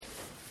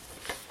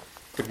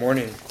Good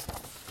morning.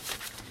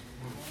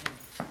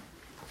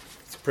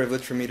 It's a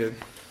privilege for me to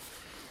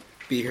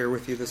be here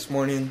with you this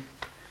morning,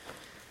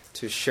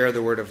 to share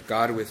the Word of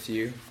God with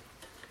you.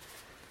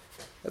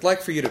 I'd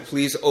like for you to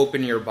please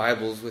open your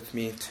Bibles with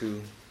me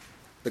to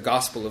the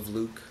Gospel of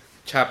Luke,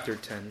 chapter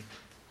 10.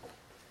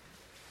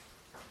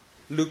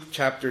 Luke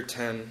chapter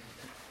 10.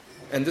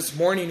 And this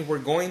morning we're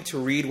going to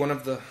read one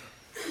of the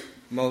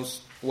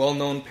most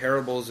well-known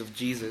parables of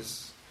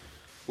Jesus,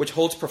 which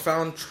holds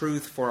profound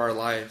truth for our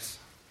lives.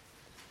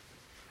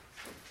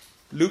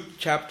 Luke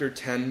chapter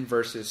 10,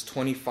 verses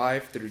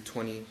 25 through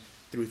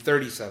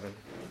 37.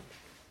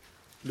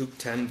 Luke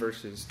 10,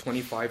 verses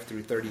 25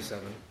 through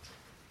 37.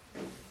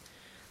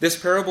 This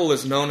parable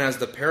is known as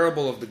the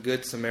parable of the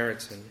Good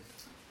Samaritan.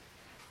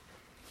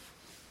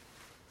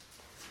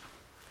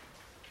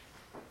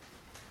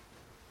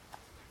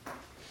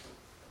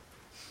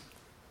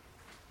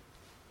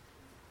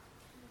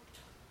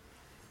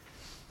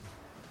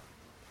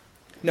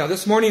 Now,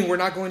 this morning we're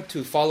not going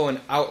to follow an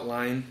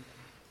outline,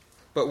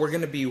 but we're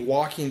going to be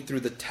walking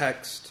through the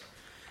text,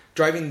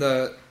 driving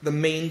the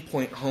main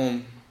point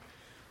home,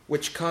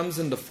 which comes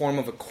in the form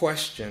of a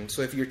question.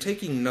 So if you're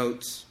taking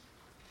notes,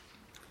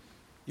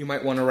 you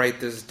might want to write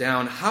this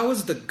down. How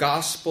is the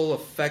gospel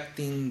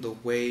affecting the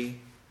way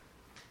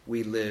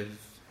we live?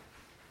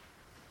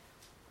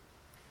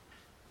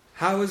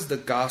 How is the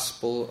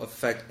gospel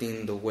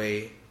affecting the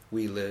way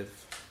we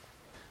live?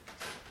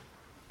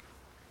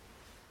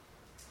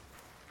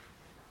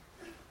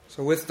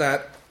 So with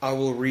that, I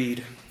will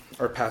read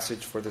our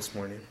passage for this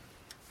morning.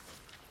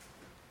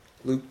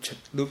 Luke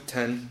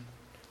 10,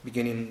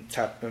 beginning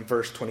in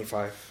verse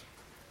 25.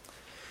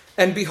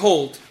 And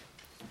behold,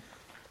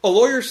 a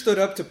lawyer stood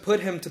up to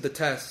put him to the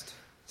test,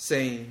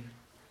 saying,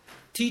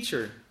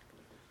 "Teacher,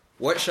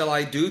 what shall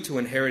I do to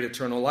inherit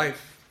eternal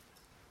life?"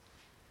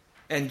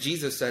 And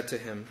Jesus said to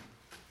him,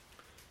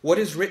 "What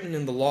is written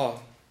in the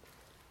law?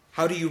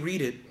 How do you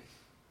read it?"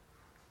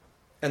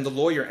 And the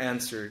lawyer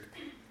answered,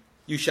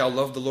 "You shall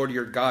love the Lord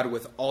your God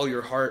with all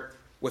your heart,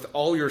 with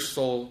all your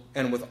soul,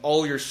 and with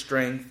all your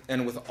strength,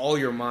 and with all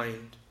your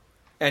mind,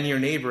 and your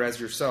neighbor as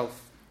yourself."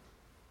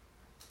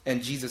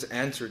 And Jesus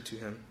answered to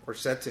him, or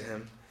said to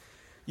him,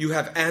 "You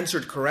have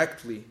answered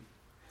correctly.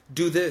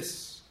 Do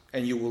this,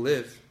 and you will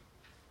live."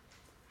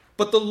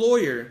 But the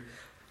lawyer,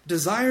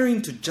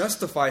 desiring to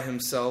justify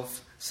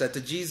himself, said to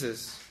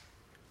Jesus,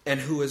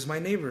 "And who is my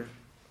neighbor?"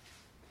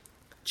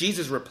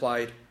 Jesus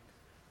replied,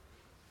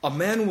 "A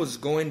man was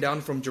going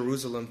down from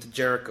Jerusalem to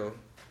Jericho,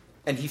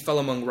 and he fell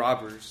among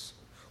robbers,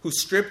 who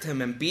stripped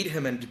him and beat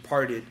him and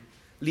departed,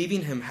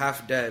 leaving him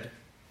half dead.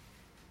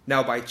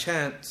 Now by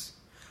chance,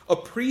 a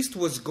priest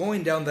was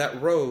going down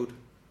that road,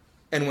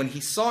 and when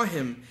he saw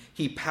him,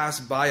 he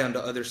passed by on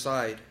the other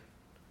side.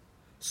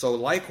 So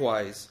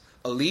likewise,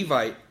 a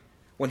Levite,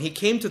 when he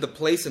came to the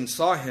place and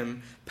saw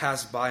him,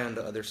 passed by on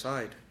the other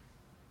side.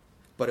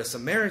 But a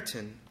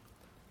Samaritan,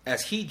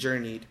 as he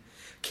journeyed,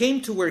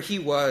 came to where he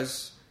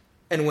was,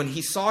 and when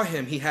he saw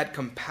him, he had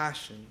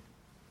compassion.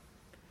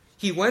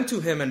 He went to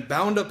him and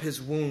bound up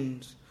his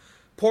wounds,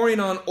 pouring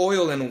on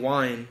oil and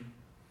wine.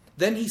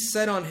 Then he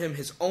set on him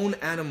his own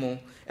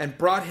animal and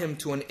brought him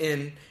to an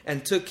inn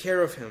and took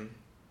care of him.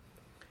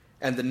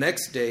 And the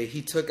next day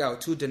he took out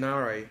 2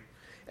 denarii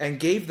and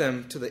gave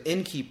them to the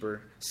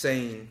innkeeper,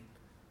 saying,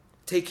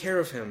 'Take care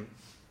of him,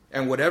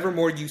 and whatever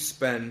more you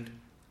spend,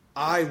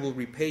 I will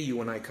repay you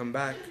when I come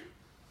back.'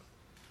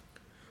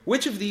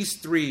 Which of these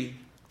 3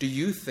 do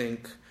you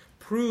think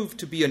proved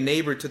to be a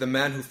neighbor to the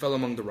man who fell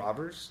among the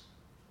robbers?"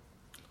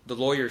 The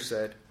lawyer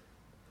said,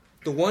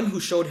 "The one who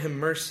showed him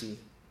mercy."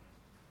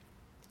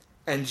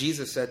 And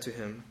Jesus said to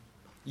him,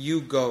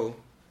 "You go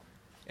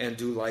and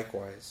do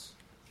likewise."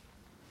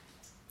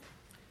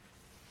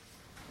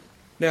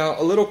 Now,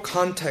 a little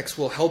context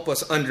will help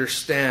us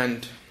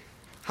understand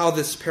how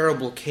this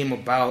parable came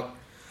about.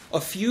 A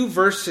few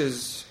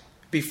verses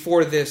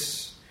before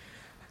this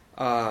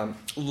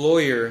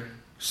lawyer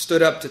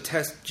stood up to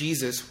test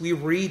Jesus, we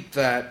read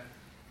that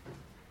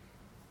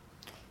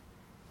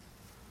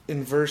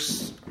in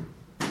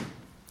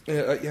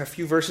a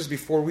few verses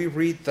before, we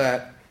read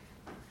that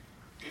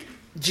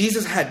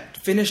Jesus had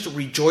finished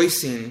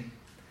rejoicing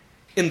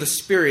in the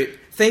Spirit,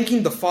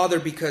 thanking the Father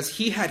because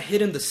he had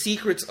hidden the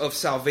secrets of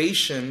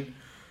salvation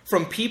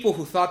from people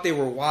who thought they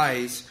were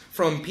wise,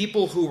 from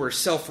people who were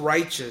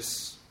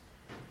self-righteous.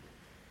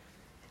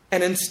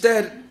 And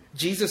instead,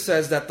 Jesus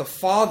says that the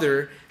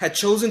Father had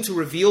chosen to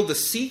reveal the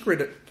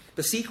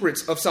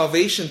secrets of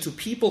salvation to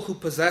people who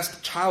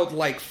possessed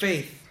childlike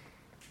faith.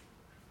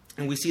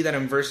 And we see that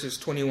in verses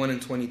 21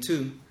 and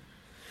 22.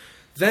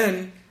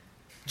 Then,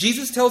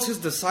 Jesus tells his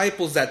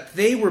disciples that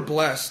they were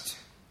blessed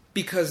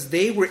because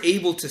they were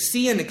able to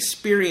see and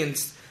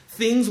experience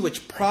things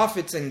which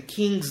prophets and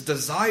kings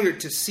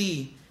desired to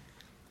see,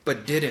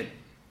 but didn't.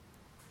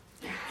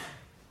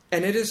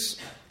 And it is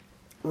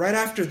right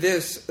after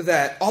this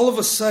that all of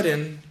a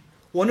sudden,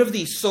 one of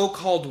these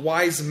so-called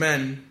wise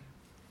men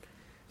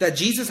that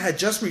Jesus had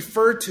just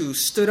referred to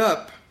stood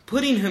up,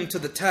 putting him to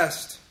the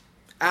test,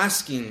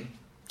 asking,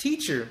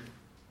 "Teacher,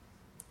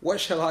 What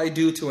shall I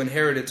do to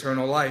inherit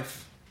eternal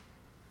life?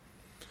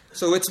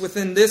 So it's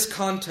within this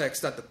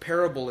context that the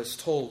parable is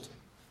told.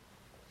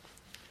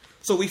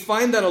 So we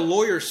find that a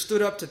lawyer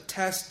stood up to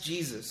test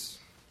Jesus.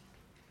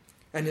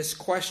 And his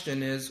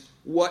question is,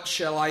 what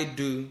shall I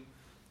do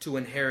to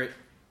inherit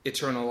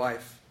eternal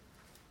life?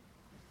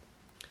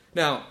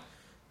 Now,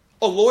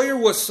 a lawyer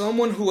was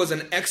someone who was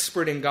an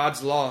expert in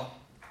God's law.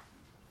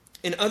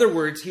 In other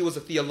words, he was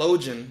a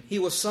theologian. He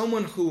was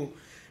someone who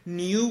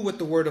knew what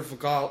the Word of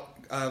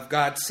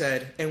God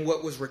said and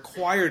what was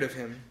required of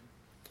him.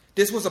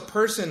 This was a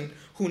person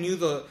who knew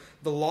the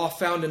law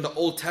found in the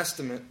Old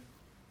Testament.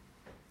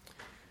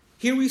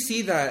 Here we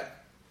see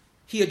that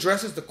he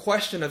addresses the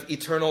question of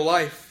eternal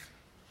life,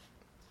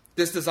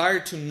 this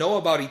desire to know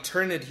about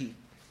eternity,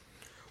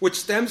 which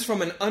stems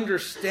from an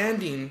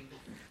understanding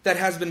that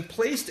has been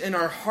placed in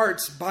our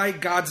hearts by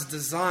God's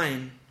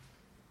design.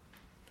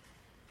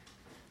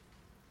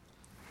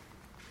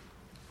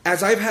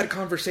 As I've had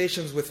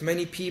conversations with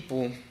many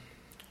people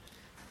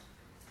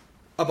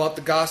about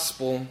the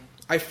gospel,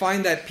 I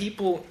find that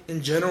people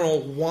in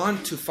general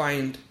want to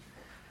find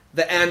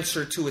the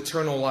answer to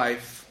eternal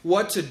life,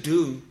 what to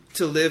do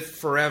to live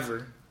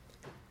forever.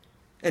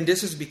 And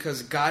this is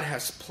because God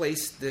has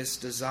placed this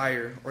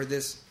desire or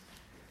this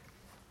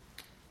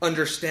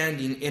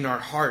understanding in our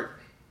heart.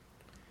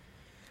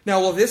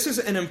 Now, while this is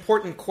an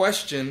important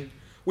question,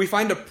 we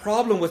find a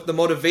problem with the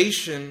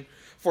motivation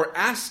for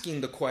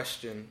asking the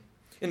question.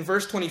 In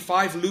verse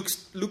 25,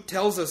 Luke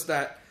tells us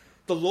that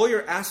the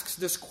lawyer asks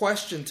this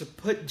question to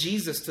put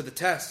Jesus to the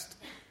test.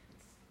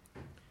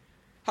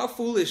 How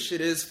foolish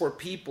it is for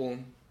people,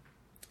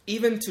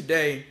 even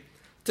today,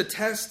 to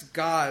test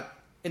God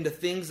in the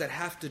things that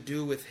have to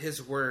do with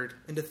His Word,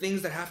 in the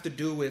things that have to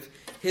do with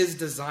His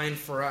design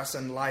for us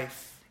and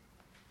life.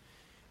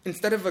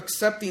 Instead of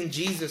accepting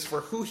Jesus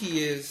for who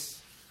He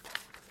is,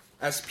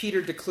 as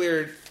Peter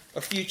declared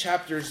a few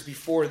chapters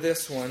before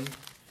this one,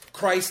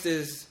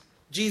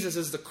 Jesus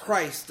is the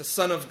Christ, the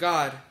Son of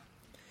God.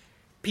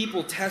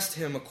 People test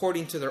Him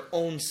according to their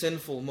own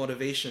sinful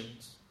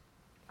motivations.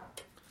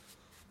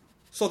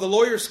 So the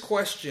lawyer's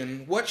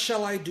question, what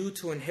shall I do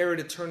to inherit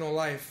eternal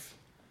life,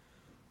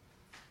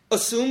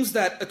 assumes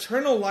that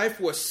eternal life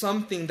was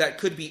something that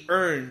could be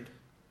earned,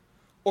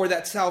 or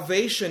that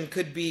salvation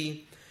could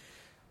be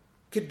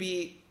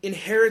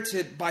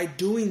inherited by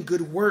doing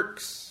good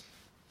works.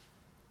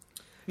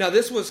 Now,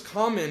 this was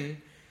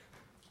common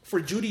for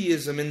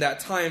Judaism in that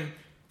time,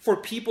 for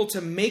people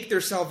to make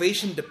their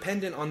salvation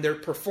dependent on their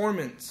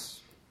performance.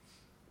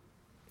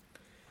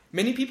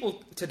 Many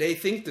people today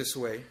think this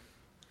way.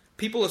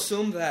 People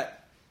assume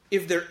that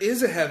if there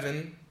is a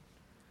heaven,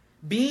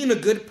 being a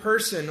good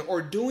person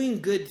or doing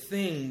good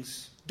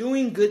things,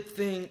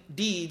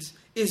 deeds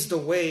is the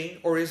way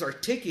or is our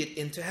ticket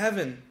into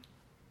heaven.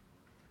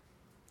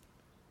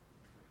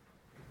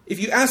 If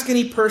you ask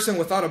any person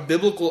without a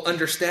biblical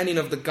understanding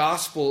of the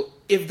gospel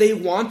if they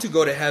want to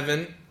go to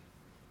heaven,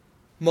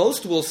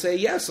 most will say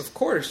yes, of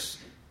course.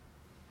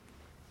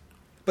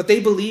 But they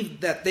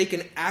believe that they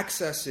can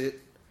access it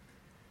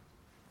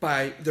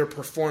by their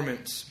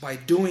performance, by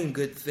doing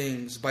good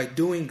things, by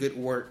doing good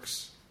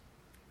works.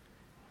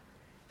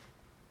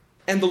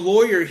 And the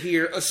lawyer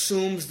here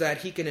assumes that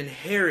he can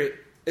inherit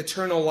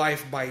eternal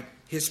life by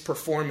his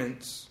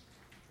performance.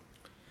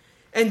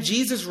 And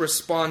Jesus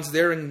responds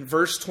there in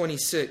verse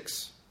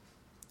 26.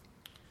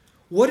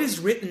 What is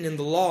written in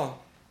the law?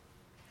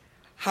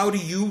 How do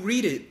you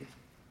read it?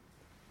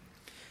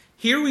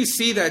 Here we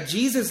see that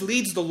Jesus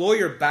leads the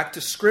lawyer back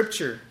to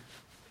Scripture.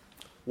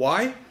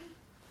 Why?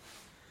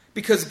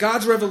 Because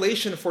God's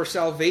revelation for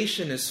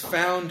salvation is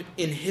found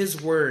in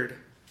His Word,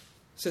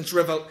 since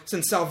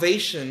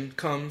salvation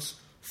comes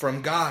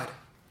from God.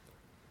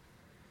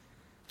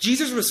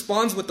 Jesus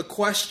responds with the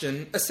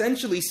question,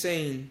 essentially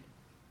saying,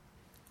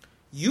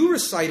 you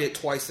recite it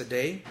twice a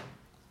day,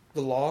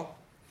 the law.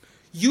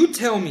 You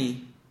tell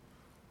me,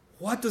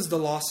 what does the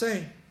law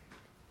say?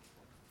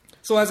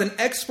 So as an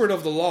expert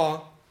of the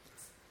law,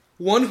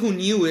 one who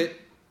knew it,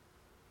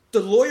 the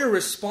lawyer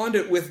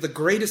responded with the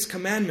greatest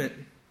commandment,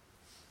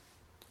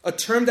 a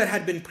term that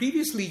had been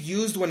previously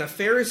used when a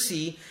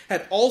Pharisee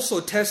had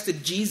also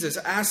tested Jesus,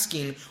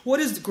 asking,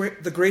 what is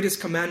the greatest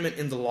commandment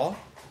in the law?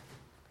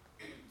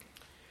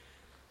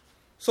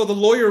 So the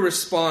lawyer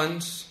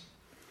responds,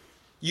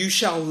 you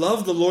shall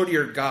love the Lord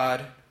your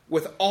God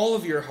with all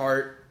of your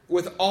heart,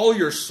 with all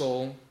your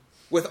soul,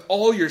 with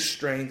all your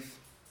strength,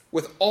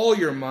 with all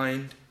your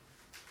mind,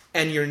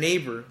 and your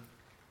neighbor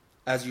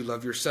as you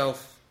love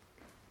yourself.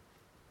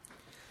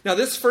 Now,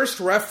 this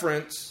first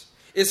reference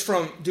is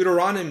from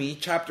Deuteronomy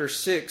chapter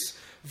 6,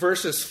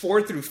 verses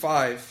 4 through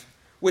 5,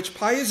 which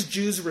pious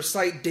Jews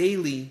recite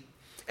daily.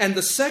 And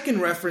the second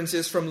reference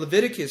is from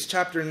Leviticus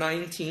chapter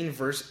 19,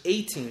 verse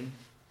 18.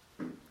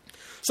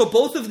 So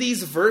both of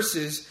these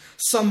verses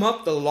sum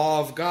up the law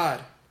of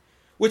God,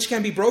 which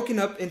can be broken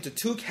up into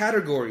two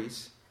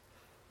categories: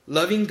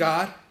 loving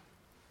God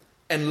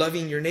and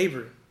loving your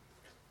neighbor.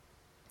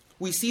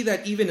 We see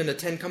that even in the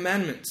Ten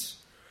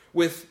Commandments,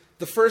 with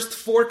the first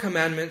 4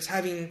 commandments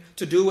having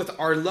to do with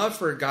our love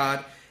for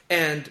God,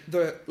 and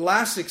the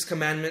last 6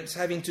 commandments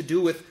having to do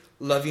with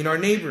loving our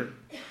neighbor.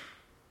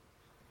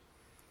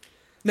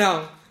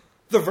 Now,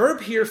 the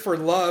verb here for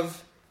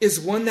love is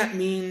one that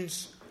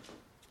means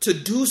to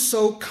do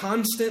so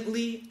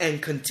constantly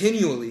and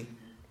continually,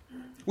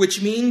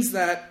 which means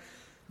that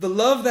the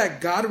love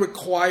that God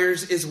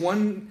requires is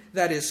one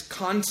that is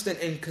constant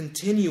and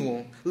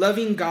continual,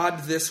 loving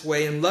God this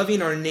way and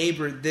loving our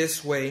neighbor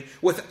this way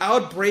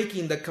without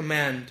breaking the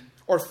command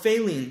or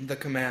failing the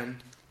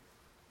command.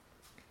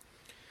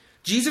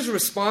 Jesus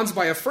responds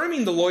by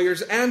affirming the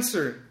lawyer's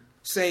answer,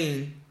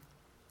 saying,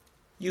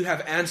 "You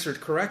have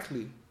answered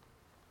correctly.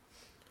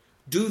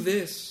 Do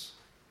this,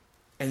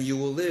 and you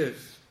will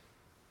live.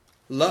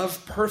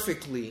 Love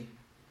perfectly,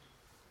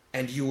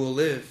 and you will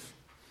live."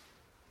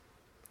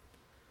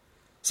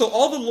 So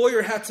all the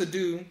lawyer had to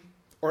do,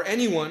 or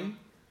anyone,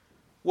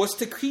 was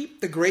to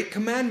keep the great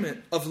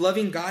commandment of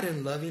loving God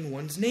and loving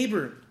one's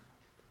neighbor.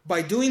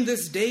 By doing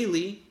this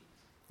daily,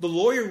 the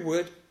lawyer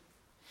would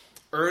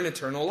earn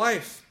eternal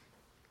life.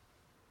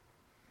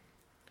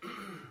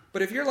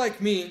 But if you're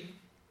like me,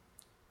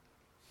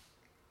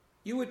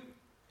 you would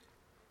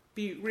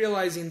be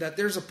realizing that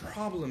there's a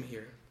problem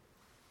here.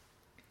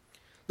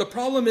 The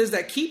problem is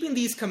that keeping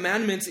these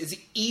commandments is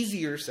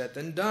easier said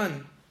than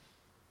done.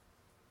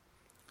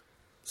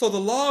 So the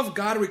law of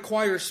God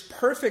requires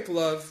perfect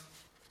love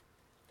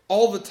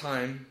all the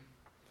time,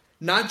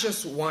 not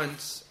just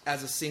once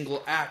as a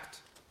single act.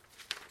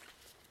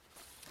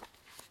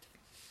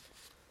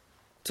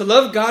 To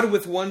love God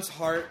with one's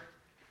heart,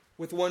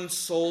 with one's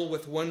soul,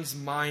 with one's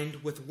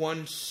mind, with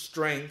one's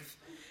strength,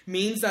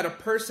 means that a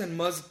person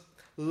must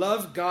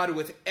love God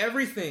with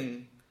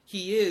everything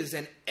he is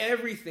and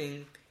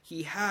everything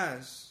he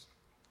has.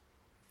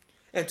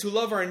 And to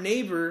love our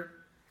neighbor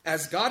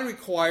as God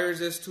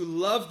requires is to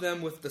love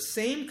them with the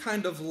same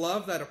kind of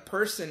love that a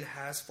person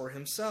has for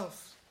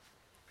himself.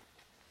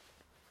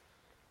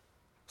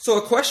 So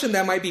a question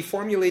that might be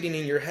formulating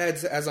in your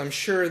heads, as I'm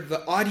sure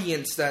the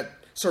audience that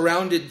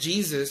surrounded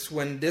Jesus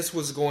when this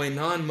was going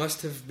on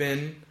must have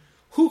been,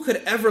 who could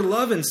ever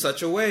love in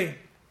such a way?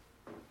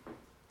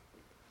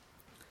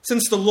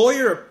 Since the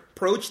lawyer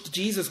approached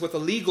Jesus with a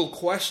legal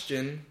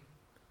question,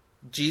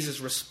 Jesus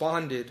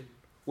responded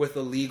with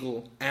a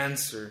legal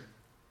answer.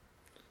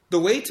 The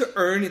way to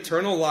earn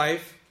eternal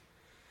life,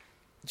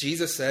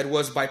 Jesus said,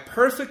 was by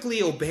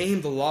perfectly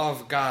obeying the law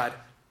of God,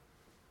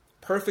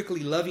 perfectly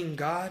loving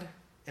God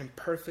and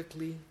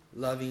perfectly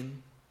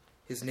loving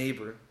his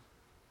neighbor.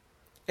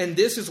 And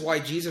this is why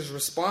Jesus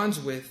responds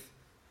with,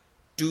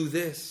 "Do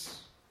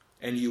this,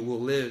 and you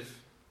will live."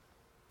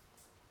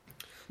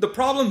 The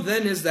problem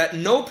then is that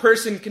no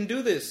person can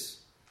do this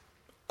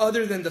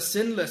other than the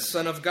sinless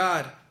Son of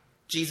God,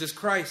 Jesus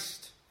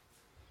Christ.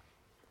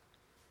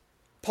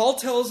 Paul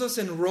tells us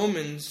in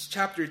Romans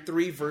chapter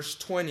 3, verse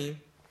 20,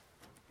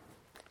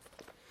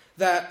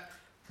 that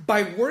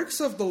by works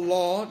of the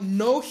law,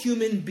 no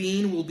human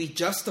being will be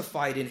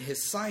justified in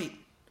his sight,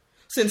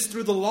 since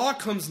through the law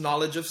comes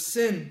knowledge of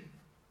sin.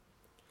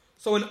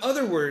 So in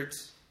other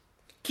words,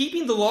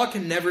 keeping the law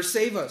can never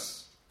save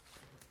us.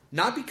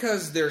 Not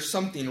because there's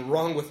something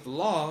wrong with the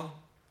law.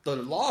 The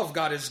law of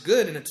God is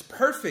good and it's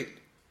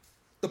perfect.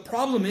 The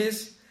problem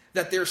is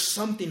that there's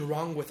something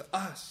wrong with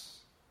us,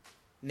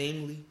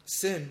 namely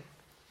sin.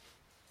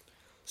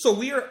 So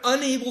we are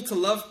unable to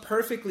love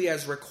perfectly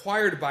as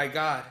required by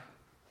God.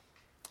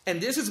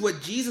 And this is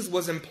what Jesus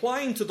was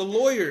implying to the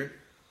lawyer,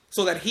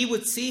 so that he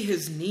would see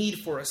his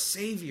need for a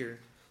Savior,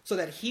 so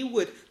that he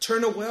would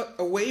turn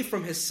away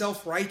from his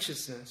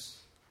self-righteousness.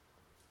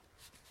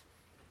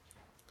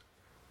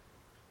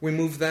 We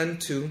move then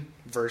to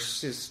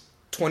verses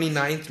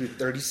 29 through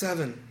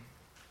 37.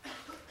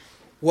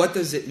 What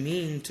does it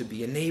mean to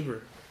be a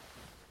neighbor?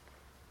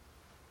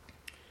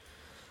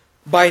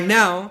 By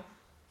now,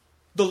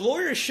 the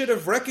lawyer should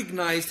have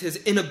recognized his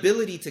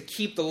inability to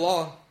keep the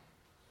law,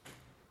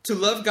 to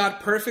love God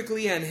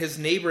perfectly and his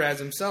neighbor as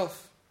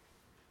himself.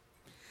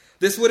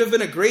 This would have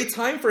been a great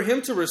time for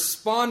him to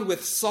respond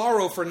with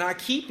sorrow for not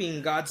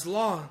keeping God's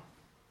law.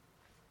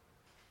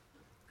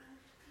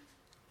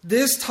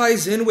 This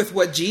ties in with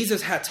what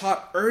Jesus had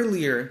taught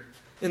earlier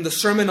in the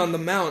Sermon on the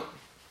Mount.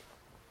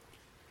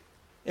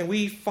 And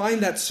we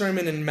find that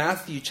sermon in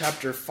Matthew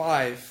chapter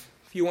 5.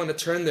 If you want to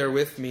turn there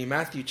with me,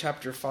 Matthew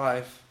chapter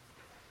 5.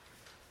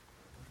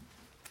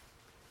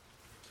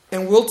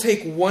 And we'll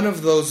take one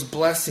of those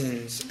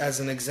blessings as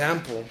an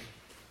example.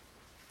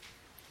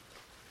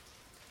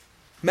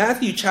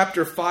 Matthew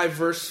chapter 5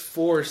 verse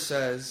 4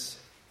 says,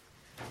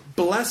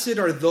 "Blessed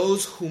are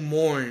those who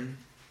mourn,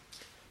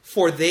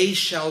 for they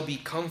shall be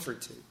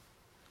comforted."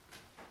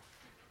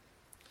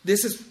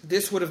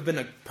 This would have been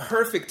a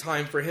perfect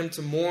time for him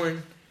to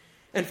mourn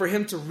and for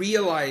him to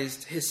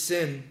realize his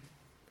sin.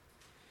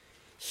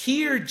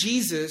 Here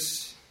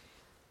Jesus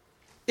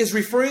is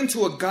referring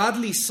to a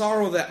godly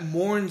sorrow that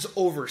mourns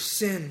over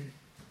sin.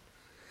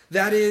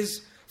 That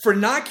is, for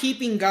not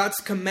keeping God's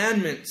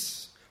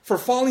commandments, for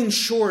falling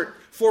short,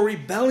 for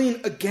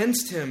rebelling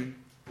against him.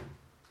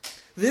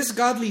 This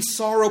godly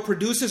sorrow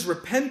produces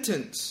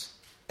repentance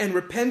and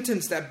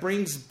repentance that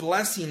brings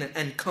blessing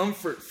and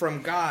comfort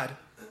from God.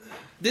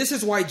 This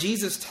is why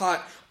Jesus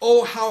taught,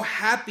 "Oh, how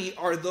happy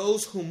are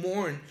those who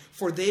mourn,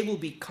 for they will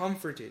be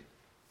comforted."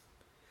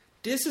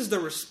 This is the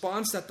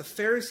response that the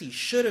Pharisees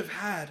should have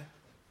had.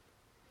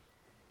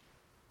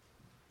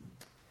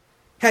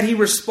 Had he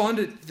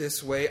responded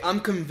this way, I'm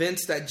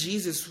convinced that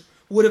Jesus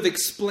would have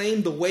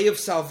explained the way of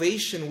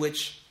salvation,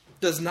 which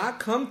does not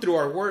come through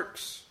our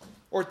works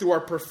or through our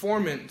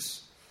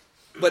performance,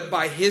 but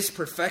by his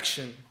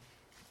perfection.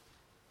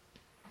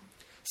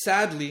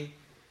 Sadly,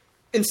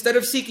 instead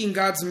of seeking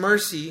God's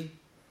mercy,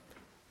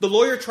 the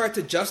lawyer tried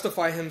to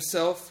justify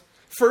himself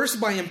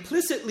first by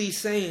implicitly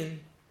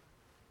saying,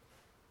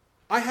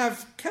 "I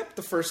have kept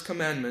the first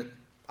commandment.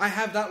 I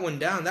have that one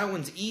down. That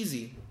one's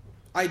easy.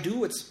 I do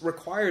what's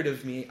required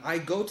of me. I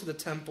go to the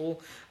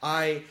temple.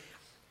 I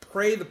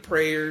pray the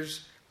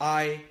prayers.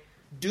 I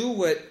do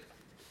what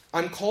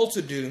I'm called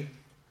to do."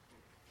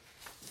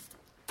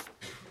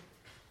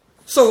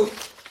 So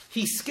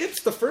he skips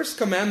the first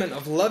commandment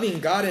of loving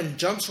God and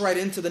jumps right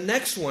into the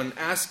next one,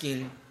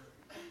 asking,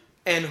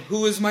 "And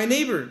who is my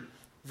neighbor?"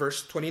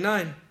 Verse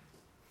 29.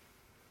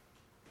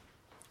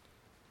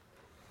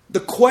 The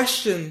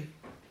question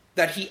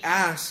that he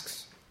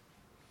asks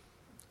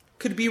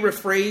could be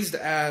rephrased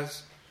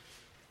as,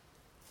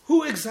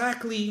 "Who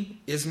exactly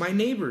is my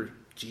neighbor,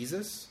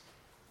 Jesus?"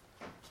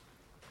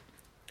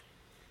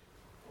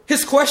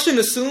 His question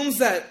assumes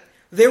that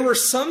there were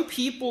some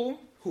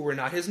people who were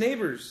not his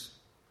neighbors.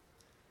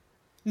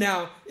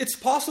 Now, it's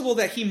possible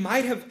that he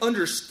might have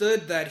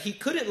understood that he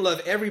couldn't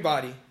love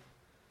everybody,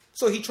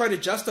 so he tried to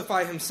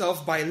justify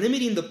himself by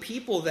limiting the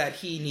people that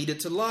he needed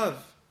to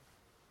love.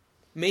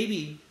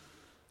 Maybe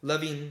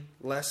loving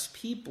less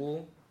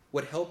people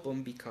would help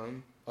him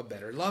become a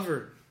better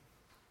lover.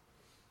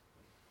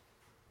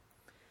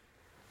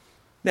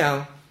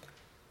 Now,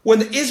 when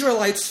the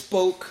Israelites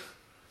spoke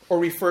or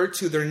referred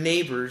to their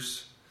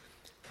neighbors,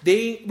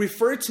 they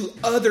referred to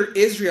other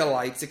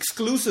Israelites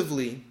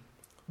exclusively,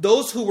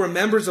 those who were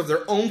members of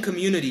their own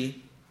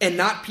community and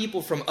not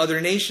people from other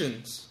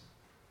nations.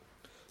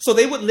 So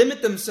they would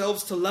limit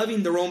themselves to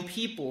loving their own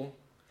people,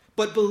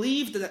 but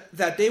believed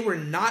that they were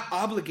not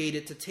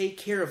obligated to take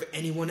care of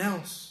anyone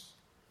else.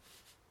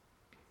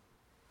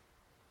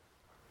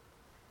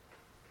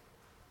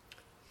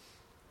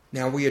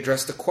 Now we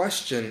address the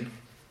question,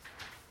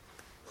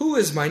 who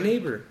is my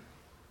neighbor?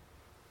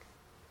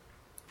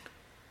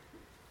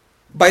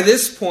 By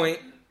this point,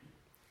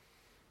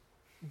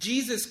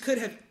 Jesus could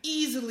have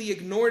easily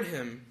ignored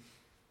him,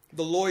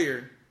 the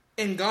lawyer,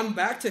 and gone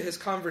back to his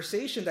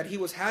conversation that he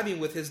was having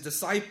with his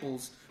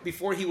disciples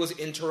before he was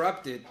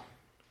interrupted.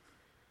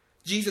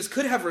 Jesus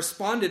could have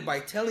responded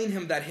by telling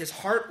him that his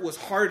heart was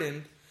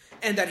hardened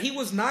and that he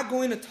was not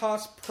going to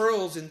toss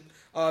pearls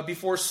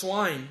before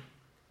swine.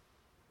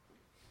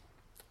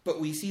 But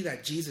we see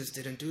that Jesus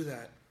didn't do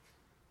that.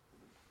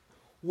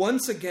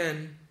 Once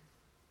again,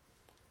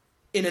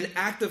 in an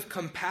act of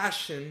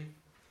compassion,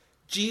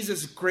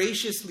 Jesus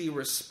graciously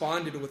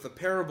responded with a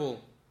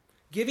parable,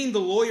 giving the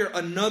lawyer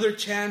another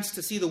chance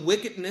to see the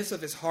wickedness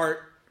of his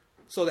heart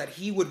so that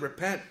he would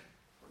repent.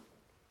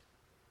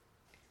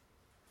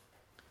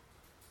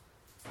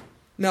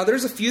 Now,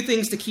 there's a few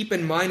things to keep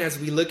in mind as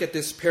we look at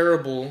this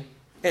parable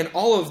and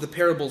all of the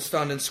parables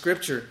found in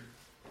Scripture.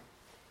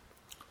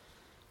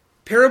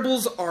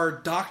 Parables are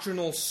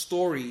doctrinal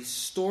stories,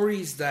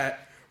 stories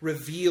that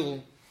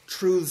reveal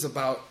truths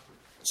about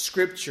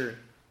Scripture,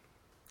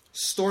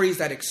 stories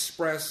that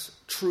express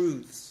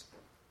truths.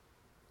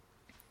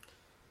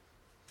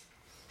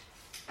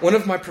 One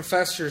of my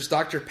professors,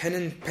 Dr.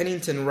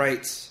 Pennington,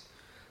 writes,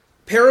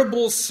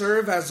 "Parables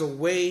serve as a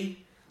way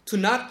to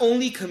not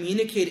only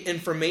communicate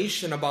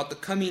information about the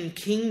coming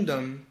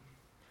kingdom,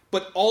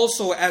 but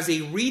also as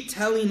a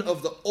retelling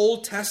of the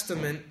Old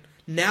Testament,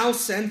 now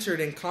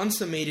centered and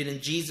consummated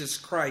in Jesus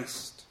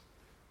Christ."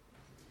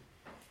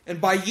 And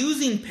by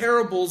using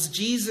parables,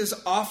 Jesus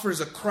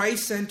offers a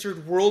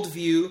Christ-centered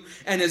worldview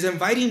and is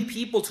inviting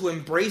people to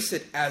embrace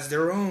it as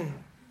their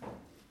own.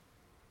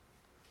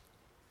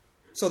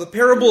 So the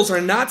parables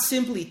are not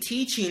simply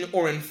teaching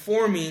or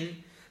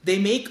informing, they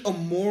make a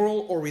moral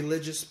or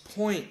religious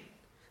point.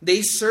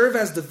 They serve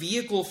as the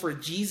vehicle for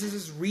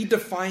Jesus'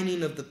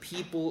 redefining of the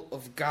people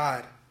of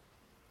God.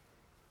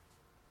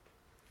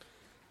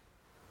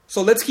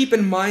 So let's keep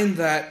in mind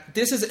that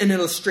this is an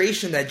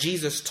illustration that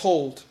Jesus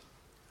told.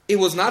 It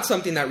was not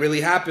something that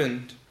really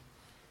happened.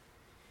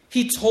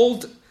 He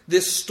told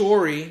this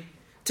story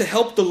to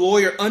help the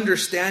lawyer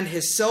understand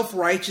his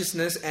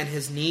self-righteousness and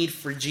his need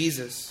for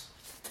Jesus.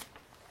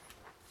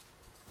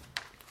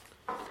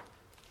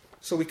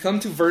 So we come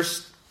to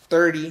verse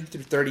 30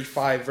 through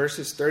 35,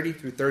 verses 30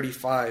 through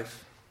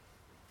 35.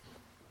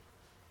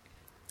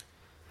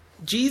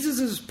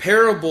 Jesus'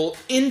 parable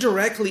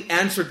indirectly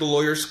answered the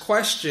lawyer's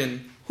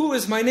question, "Who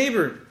is my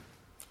neighbor?"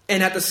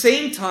 and at the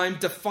same time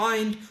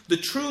defined the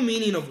true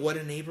meaning of what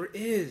a neighbor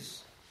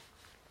is.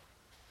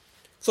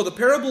 So the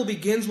parable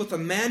begins with a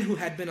man who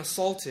had been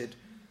assaulted.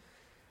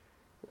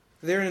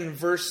 There in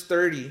verse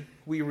 30,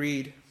 we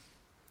read,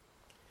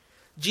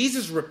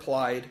 Jesus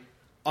replied,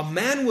 "A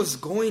man was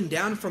going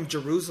down from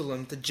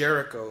Jerusalem to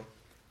Jericho,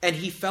 and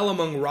he fell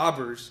among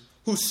robbers,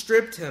 who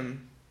stripped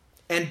him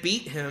and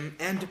beat him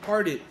and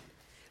departed,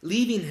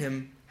 leaving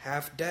him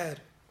half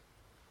dead."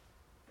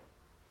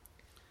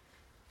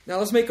 Now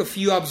let's make a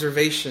few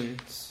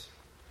observations.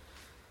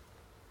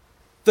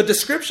 The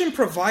description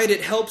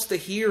provided helps the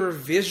hearer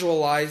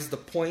visualize the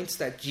points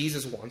that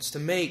Jesus wants to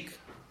make.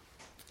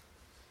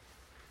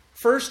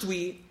 First,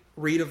 we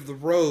read of the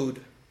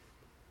road,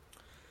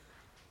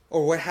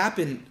 or what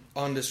happened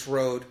on this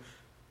road.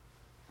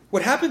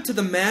 What happened to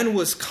the man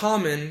was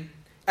common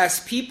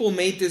as people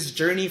made this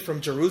journey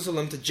from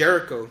Jerusalem to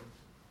Jericho.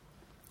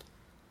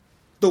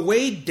 The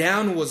way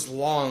down was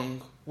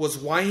long, was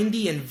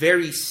windy, and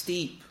very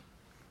steep.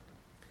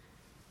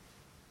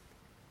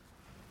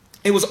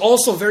 It was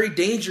also very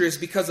dangerous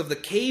because of the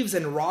caves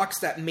and rocks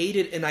that made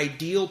it an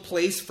ideal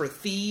place for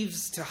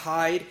thieves to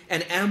hide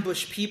and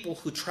ambush people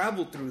who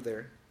traveled through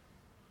there.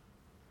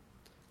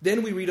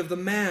 Then we read of the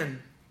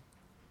man.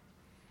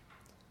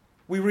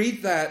 We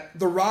read that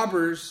the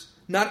robbers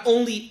not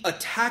only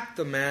attacked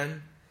the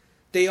man,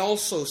 they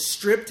also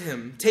stripped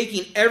him,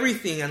 taking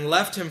everything and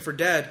left him for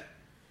dead.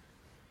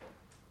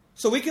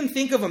 So we can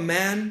think of a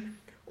man,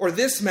 or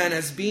this man,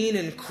 as being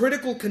in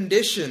critical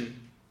condition,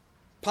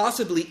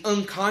 possibly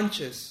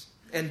unconscious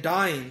and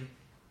dying.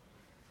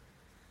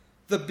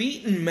 The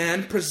beaten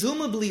man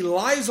presumably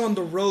lies on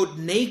the road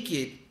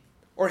naked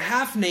or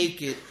half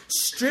naked,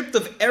 stripped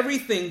of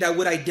everything that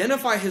would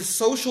identify his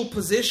social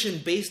position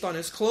based on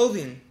his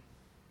clothing.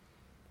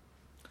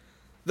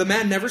 The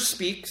man never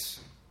speaks,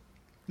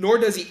 nor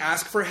does he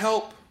ask for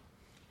help,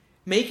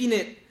 making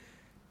it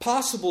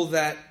possible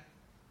that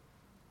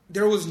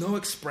there was no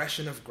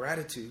expression of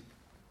gratitude.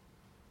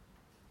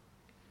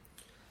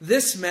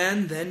 This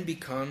man then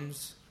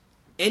becomes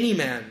any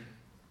man,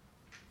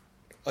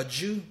 a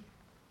Jew,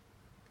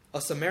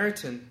 a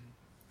Samaritan,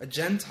 a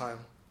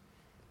Gentile.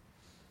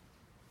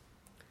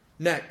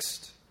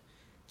 Next,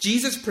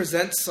 Jesus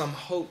presents some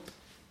hope.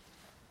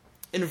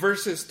 In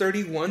verses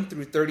 31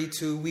 through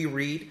 32, we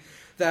read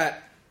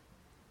that,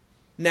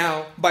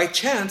 "Now, by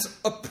chance,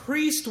 a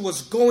priest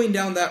was going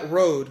down that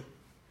road,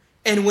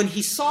 and when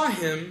he saw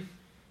him,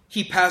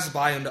 he passed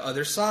by on the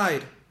other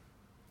side.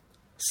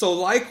 So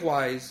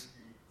likewise,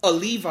 a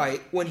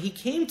Levite, when he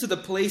came to the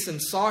place and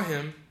saw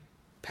him,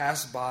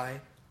 passed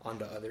by on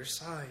the other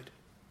side."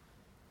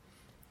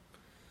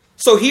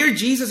 So here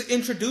Jesus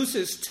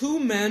introduces two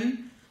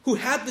men who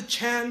had the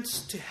chance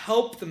to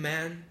help the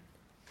man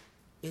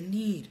in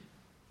need.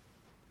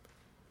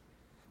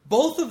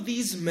 Both of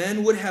these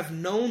men would have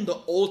known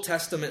the Old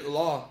Testament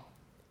law.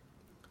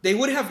 They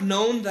would have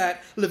known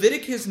that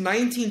Leviticus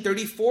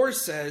 19:34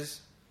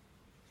 says,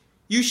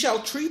 "You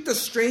shall treat the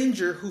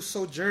stranger who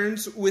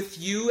sojourns with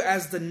you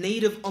as the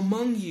native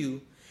among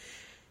you,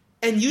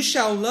 and you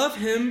shall love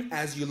him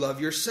as you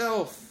love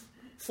yourself.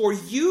 For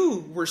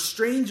you were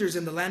strangers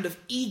in the land of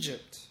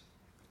Egypt.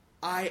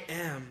 I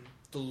am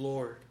the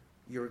Lord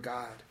your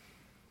God."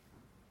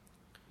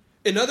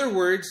 In other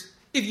words,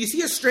 if you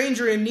see a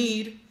stranger in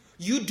need,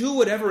 you do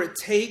whatever it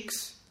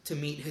takes to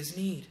meet his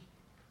need.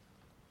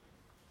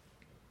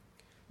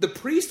 The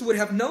priest would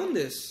have known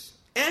this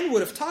and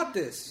would have taught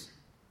this.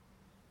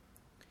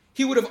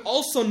 He would have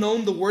also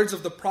known the words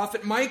of the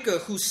prophet Micah,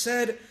 who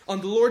said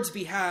on the Lord's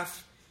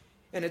behalf,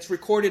 and it's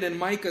recorded in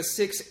Micah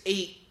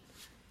 6:8,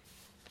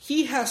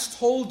 "He has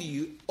told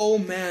you, O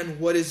man,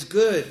 what is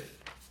good.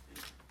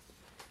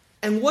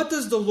 And what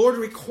does the Lord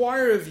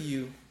require of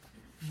you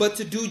but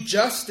to do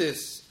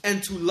justice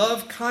and to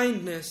love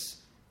kindness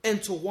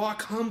and to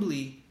walk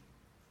humbly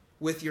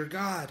with your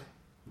God?"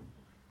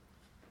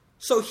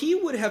 So he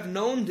would have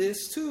known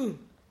this too.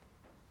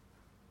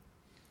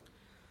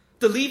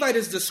 The Levite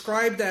is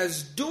described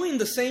as doing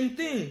the same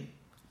thing,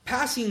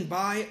 passing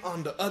by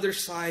on the other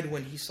side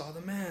when he saw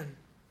the man.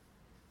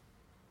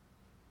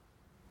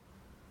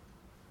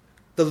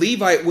 The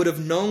Levite would have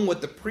known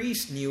what the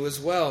priest knew as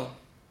well.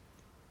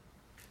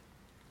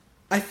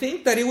 I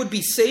think that it would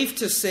be safe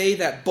to say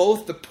that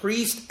both the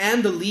priest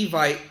and the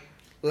Levite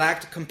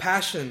lacked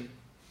compassion.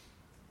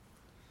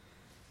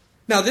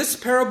 Now, this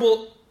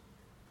parable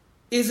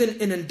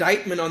isn't an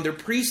indictment on their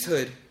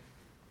priesthood.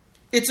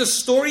 It's a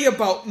story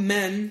about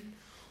men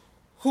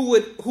who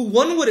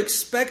one would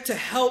expect to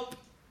help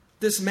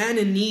this man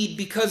in need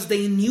because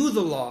they knew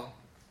the law,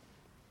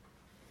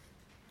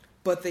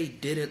 but they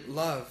didn't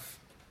love.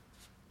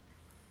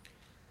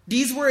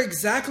 These were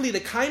exactly the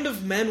kind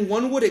of men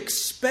one would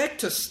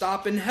expect to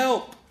stop and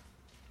help.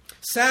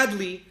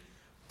 Sadly,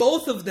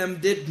 both of them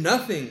did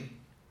nothing.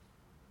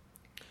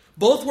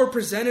 Both were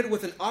presented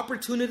with an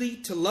opportunity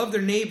to love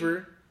their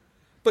neighbor,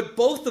 but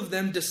both of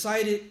them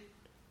decided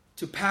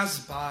to pass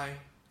by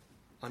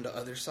on the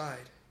other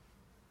side.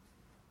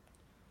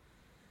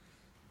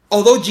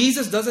 Although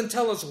Jesus doesn't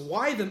tell us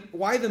why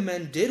the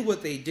men did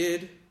what they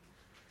did,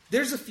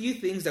 there's a few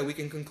things that we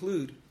can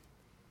conclude.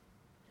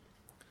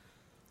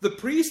 The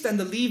priest and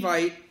the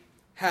Levite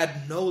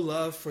had no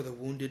love for the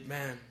wounded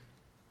man.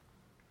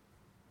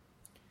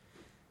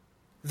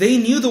 They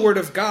knew the word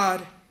of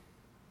God,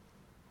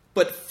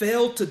 but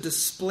failed to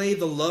display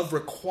the love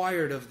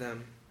required of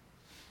them.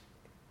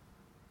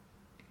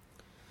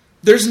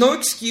 There's no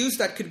excuse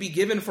that could be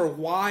given for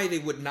why they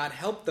would not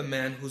help the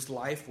man whose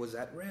life was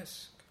at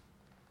risk.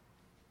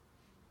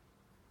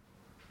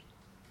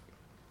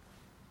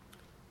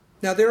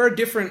 Now, there are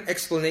different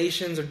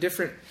explanations or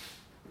different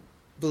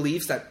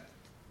beliefs that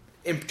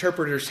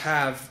interpreters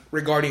have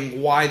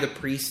regarding why the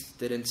priests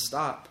didn't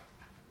stop.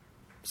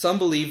 Some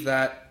believe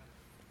that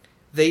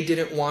they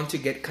didn't want to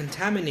get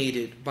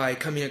contaminated by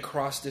coming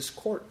across this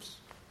corpse.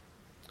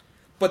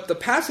 But the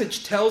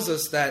passage tells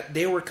us that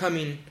they were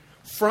coming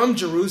from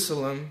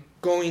Jerusalem,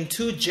 going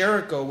to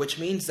Jericho, which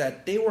means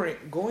that they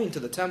weren't going to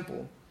the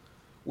temple,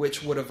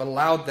 which would have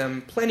allowed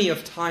them plenty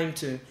of time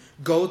to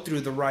go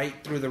through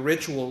the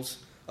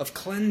rituals of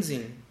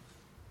cleansing.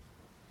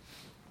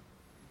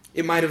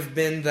 It might have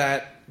been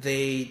that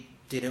they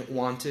didn't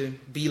want to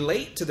be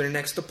late to their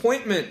next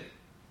appointment.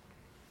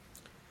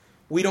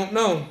 We don't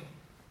know.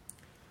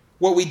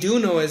 What we do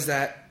know is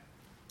that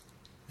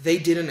they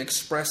didn't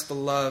express the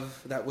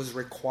love that was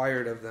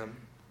required of them.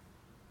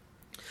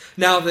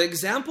 Now, the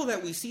example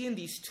that we see in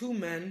these two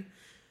men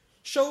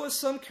show us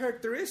some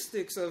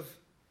characteristics of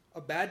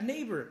a bad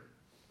neighbor.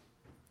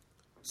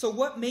 So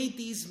what made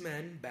these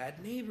men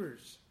bad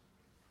neighbors?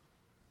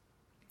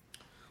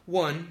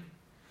 One,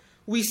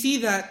 we see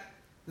that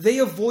they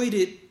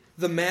avoided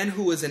the man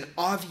who was in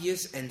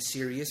obvious and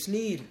serious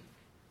need.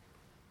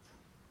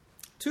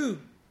 Two,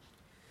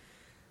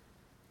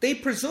 they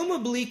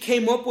presumably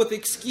came up with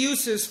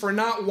excuses for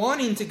not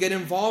wanting to get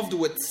involved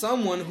with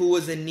someone who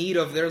was in need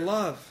of their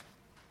love.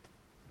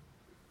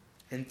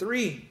 And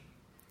three,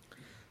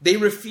 they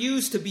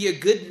refused to be a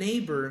good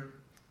neighbor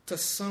to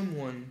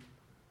someone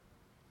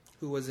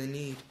who was in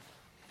need.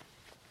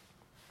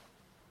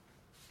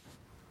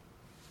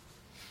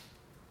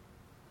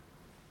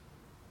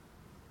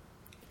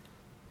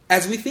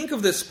 As we think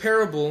of this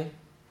parable,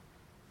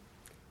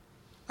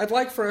 I'd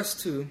like for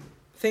us to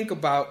think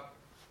about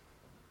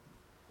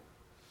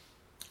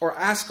or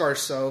ask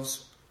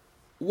ourselves,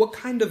 what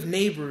kind of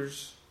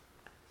neighbors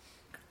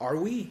are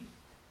we?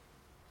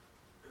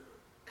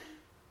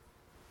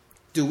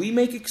 Do we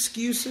make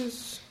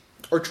excuses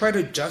or try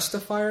to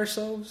justify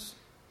ourselves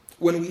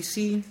when we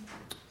see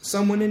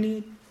someone in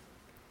need?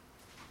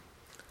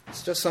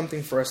 It's just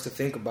something for us to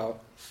think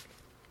about.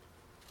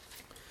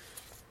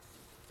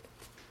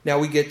 Now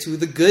we get to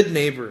the good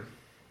neighbor.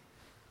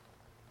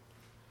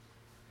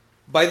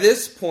 By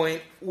this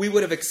point, we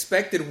would have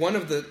expected one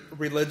of the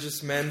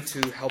religious men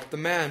to help the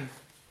man.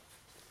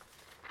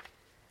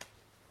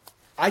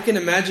 I can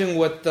imagine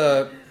what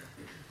the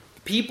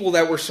people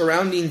that were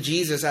surrounding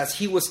Jesus as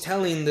he was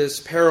telling this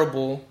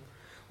parable,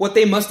 what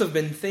they must have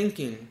been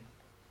thinking.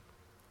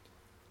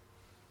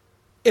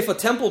 If a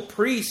temple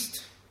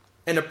priest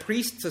and a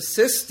priest's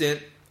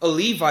assistant, a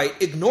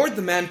Levite, ignored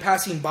the man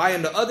passing by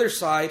on the other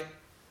side,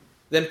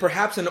 then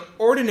perhaps an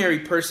ordinary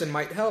person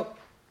might help.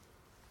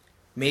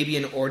 Maybe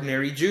an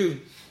ordinary Jew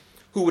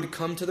who would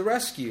come to the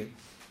rescue.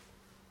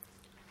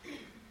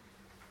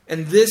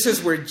 And this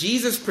is where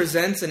Jesus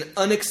presents an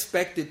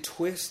unexpected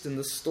twist in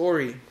the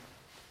story.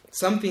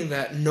 Something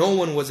that no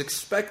one was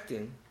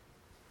expecting.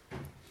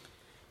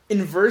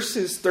 In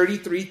verses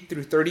 33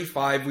 through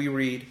 35 we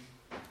read,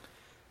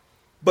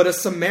 "But a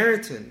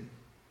Samaritan,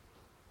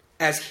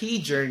 as he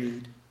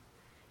journeyed,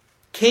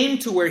 came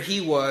to where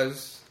he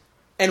was,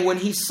 and when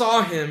he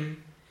saw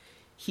him,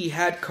 he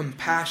had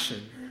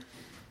compassion.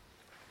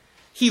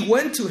 He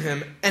went to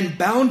him and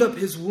bound up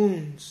his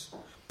wounds,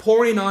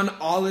 pouring on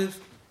olive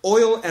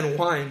oil and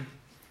wine.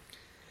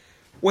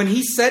 When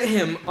he set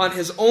him on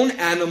his own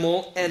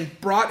animal and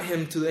brought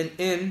him to an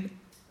inn,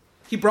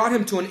 he brought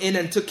him to an inn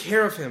and took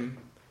care of him.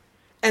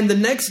 And the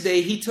next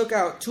day he took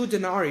out 2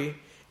 denarii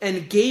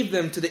and gave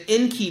them to the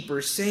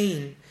innkeeper,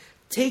 saying,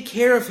 'Take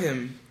care of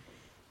him,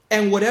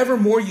 and whatever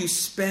more you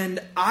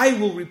spend, I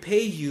will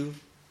repay you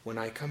when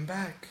I come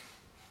back.'"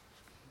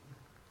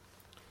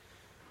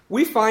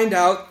 We find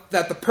out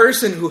that the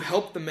person who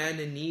helped the man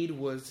in need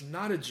was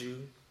not a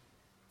Jew.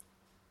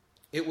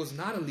 It was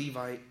not a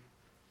Levite,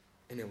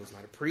 and it was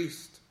not a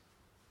priest,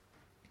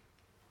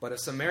 but a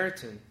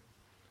Samaritan.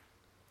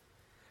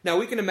 Now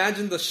we can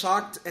imagine the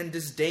shock and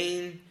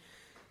disdain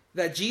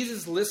that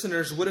Jesus'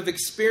 listeners would have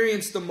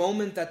experienced the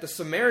moment that the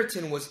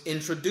Samaritan was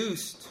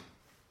introduced.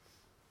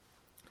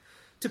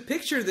 To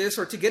picture this,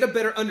 or to get a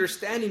better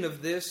understanding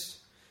of this,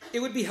 it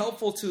would be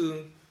helpful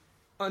to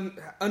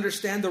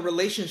understand the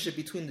relationship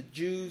between the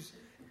Jews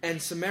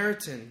and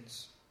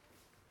Samaritans.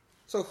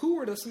 So who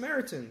were the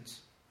Samaritans?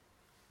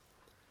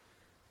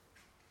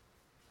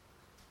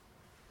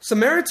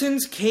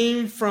 Samaritans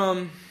came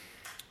from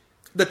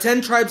the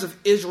 10 tribes of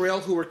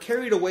Israel who were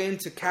carried away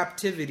into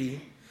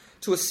captivity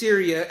to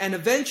Assyria and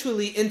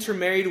eventually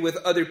intermarried with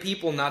other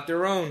people not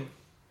their own.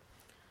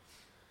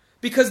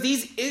 Because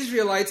these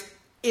Israelites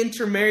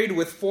intermarried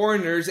with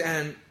foreigners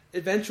and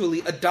eventually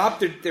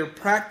adopted their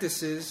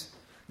practices,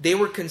 they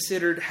were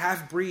considered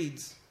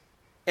half-breeds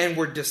and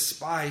were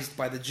despised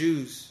by the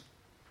Jews.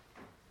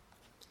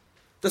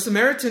 The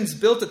Samaritans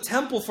built a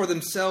temple for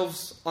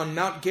themselves on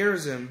Mount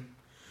Gerizim,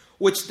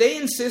 which they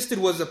insisted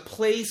was a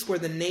place where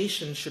the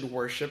nation should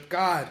worship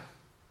God.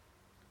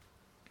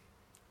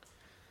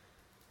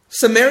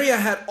 Samaria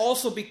had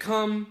also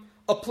become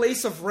a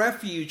place of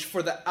refuge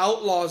for the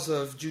outlaws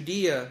of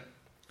Judea.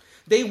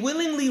 They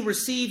willingly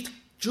received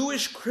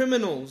Jewish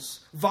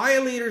criminals,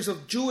 violators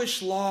of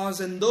Jewish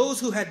laws, and those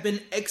who had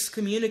been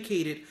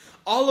excommunicated,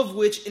 all of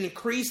which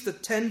increased the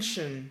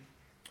tension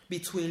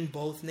between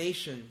both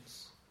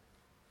nations.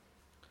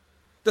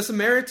 The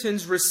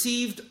Samaritans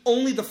received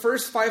only the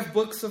first 5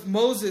 books of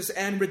Moses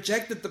and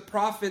rejected the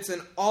prophets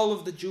and all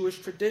of the Jewish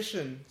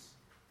traditions.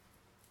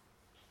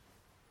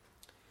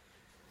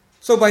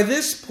 So by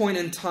this point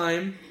in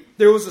time,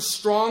 there was a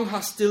strong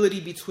hostility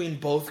between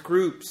both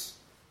groups.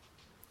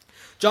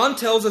 John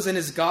tells us in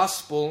his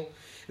gospel,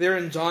 there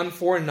in John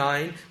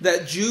 4:9,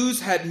 that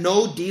Jews had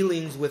no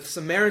dealings with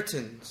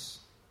Samaritans.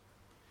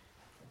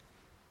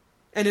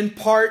 And in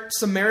part,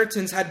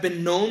 Samaritans had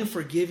been known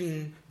for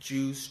giving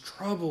Jews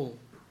trouble.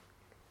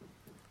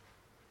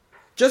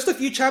 Just a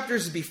few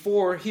chapters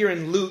before, here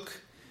in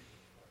Luke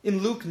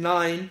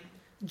 9,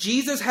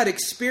 Jesus had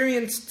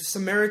experienced the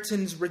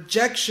Samaritans'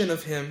 rejection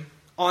of him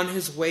on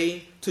his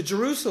way to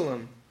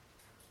Jerusalem.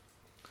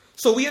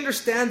 So we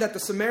understand that the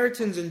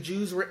Samaritans and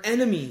Jews were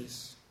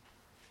enemies.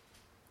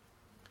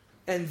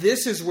 And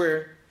this is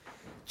where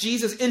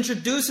Jesus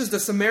introduces the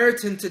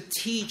Samaritan to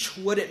teach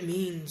what it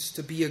means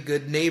to be a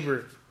good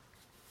neighbor.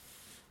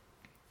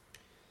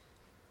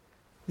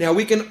 Now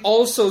we can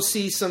also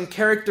see some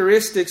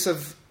characteristics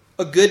of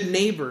a good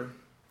neighbor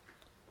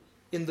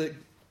in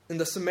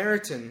the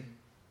Samaritan.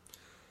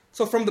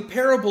 So from the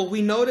parable,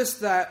 we notice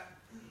that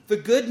the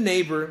good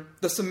neighbor,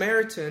 the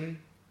Samaritan,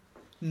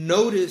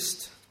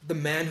 noticed the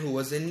man who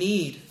was in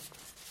need.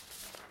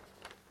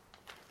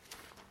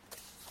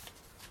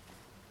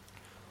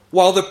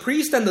 While the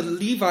priest and the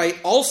Levite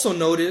also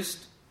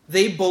noticed,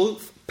 they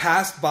both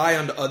passed by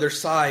on the other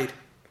side.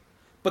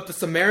 But the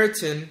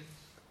Samaritan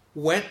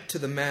went to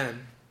the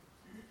man.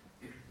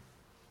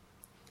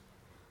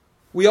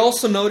 We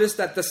also notice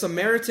that the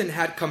Samaritan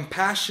had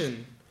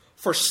compassion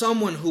for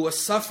someone who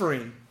was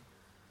suffering.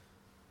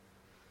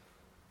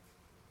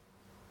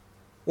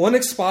 One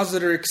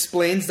expositor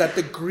explains that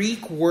the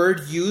Greek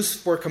word used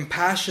for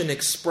compassion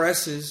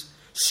expresses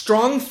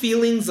strong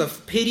feelings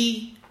of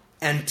pity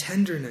and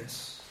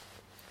tenderness.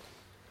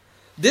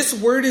 This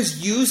word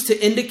is used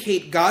to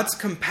indicate God's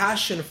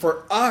compassion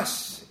for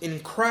us in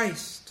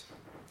Christ.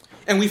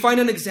 And we find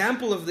an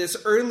example of this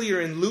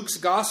earlier in Luke's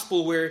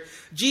gospel, where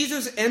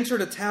Jesus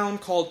entered a town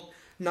called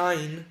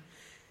Nain,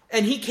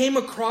 and he came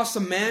across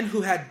a man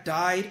who had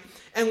died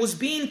and was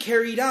being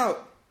carried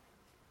out.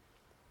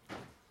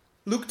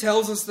 Luke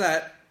tells us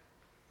that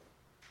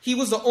he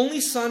was the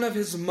only son of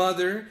his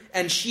mother,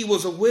 and she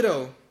was a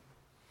widow.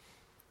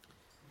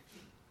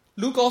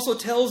 Luke also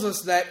tells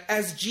us that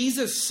as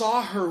Jesus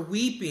saw her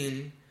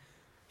weeping,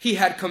 he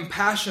had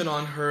compassion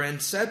on her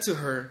and said to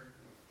her,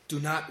 "Do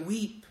not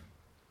weep."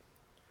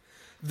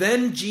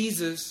 Then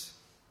Jesus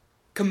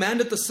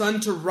commanded the son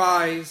to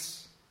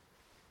rise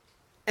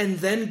and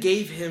then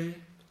gave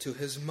him to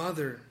his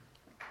mother.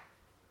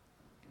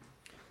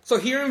 So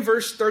here in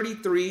verse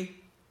 33,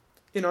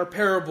 in our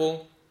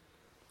parable,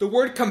 the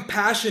word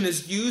compassion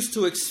is used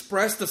to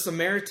express the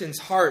Samaritan's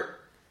heart,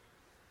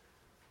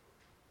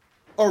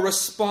 a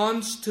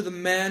response to the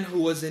man who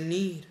was in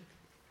need.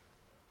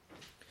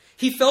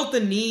 He felt the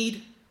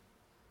need,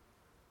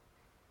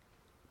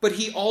 but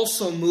he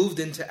also moved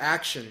into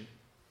action.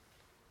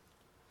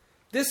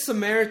 This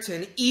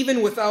Samaritan,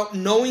 even without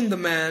knowing the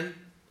man,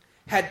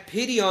 had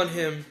pity on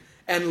him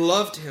and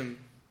loved him.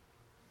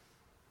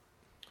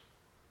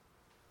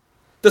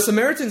 The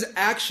Samaritan's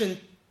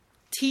action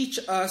teach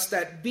us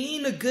that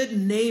being a good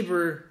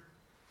neighbor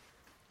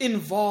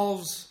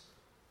involves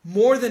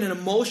more than an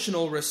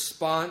emotional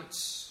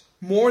response,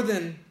 more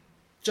than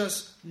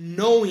just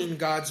knowing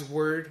God's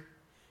word.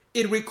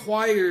 It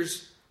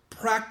requires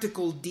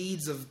practical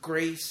deeds of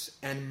grace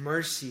and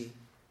mercy,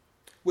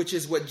 which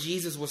is what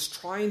Jesus was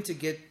trying to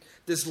get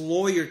this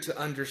lawyer to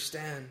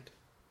understand.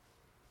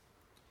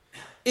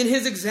 In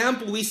his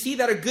example, we see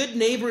that a good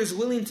neighbor is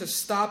willing to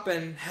stop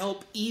and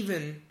help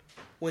even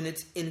when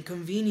it's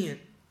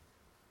inconvenient.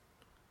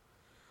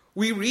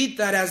 We read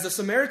that as the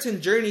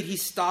Samaritan journeyed, he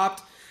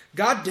stopped,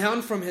 got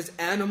down from his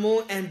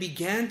animal, and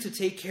began to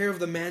take care of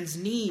the man's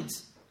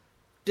needs,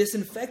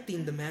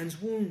 disinfecting the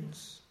man's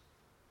wounds.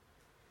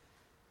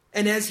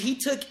 And as he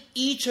took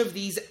each of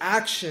these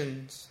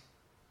actions,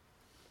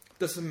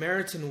 the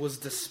Samaritan was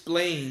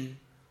displaying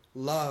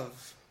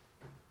love.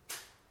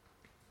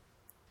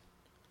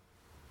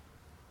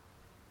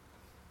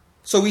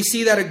 So we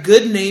see that a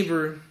good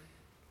neighbor,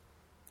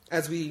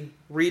 as we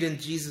read in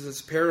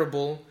Jesus'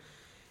 parable,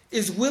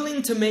 is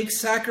willing to make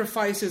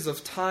sacrifices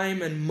of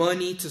time and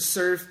money to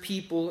serve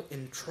people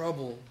in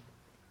trouble.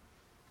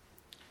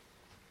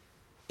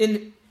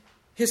 In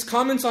his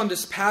comments on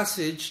this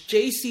passage,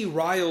 J.C.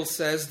 Ryle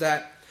says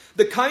that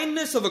the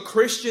kindness of a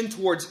Christian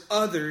towards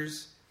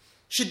others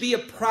should be a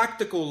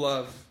practical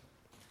love,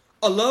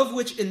 a love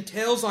which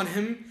entails on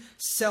him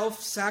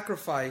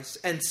self-sacrifice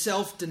and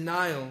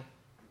self-denial,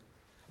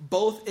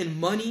 both in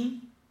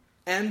money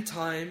and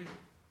time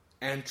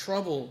and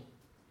trouble.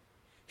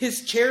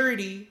 His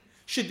charity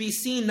should be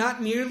seen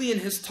not merely in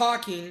his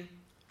talking,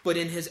 but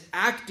in his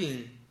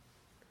acting,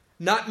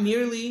 not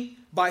merely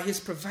by his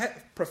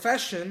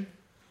profession,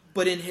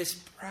 but in his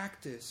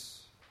practice.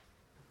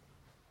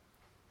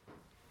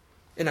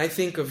 And I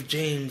think of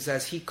James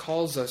as he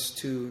calls us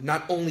to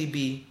not only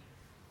be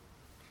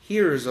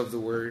hearers of the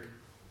word,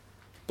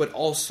 but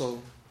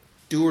also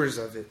doers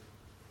of it.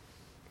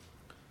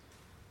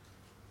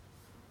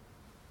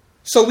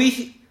 So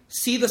we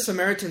see the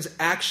Samaritan's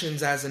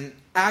actions as an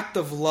act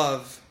of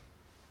love.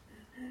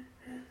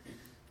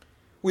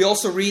 We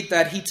also read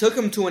that he took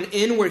him to an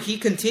inn where he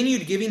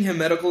continued giving him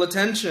medical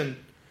attention.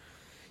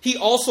 He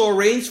also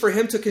arranged for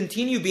him to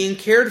continue being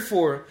cared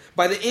for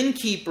by the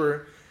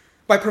innkeeper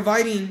by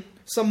providing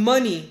some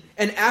money,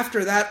 and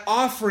after that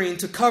offering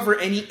to cover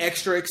any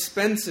extra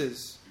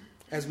expenses,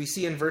 as we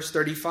see in verse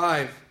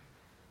 35.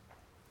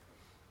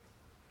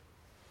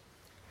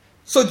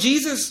 So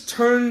Jesus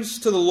turns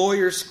the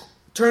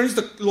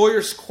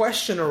lawyer's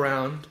question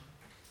around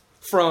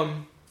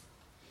from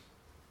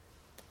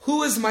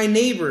who is my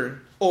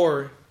neighbor,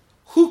 or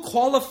who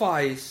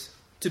qualifies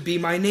to be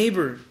my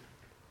neighbor?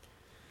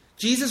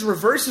 Jesus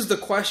reverses the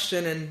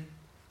question and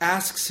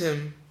asks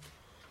him,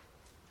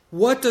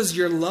 what does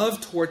your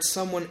love towards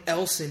someone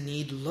else in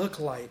need look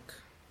like?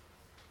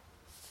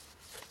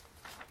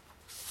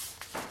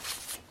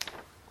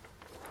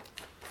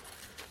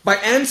 By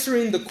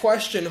answering the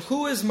question,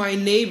 who is my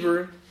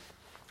neighbor,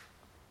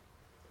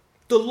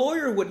 the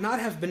lawyer would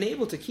not have been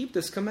able to keep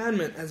this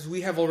commandment, as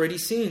we have already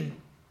seen.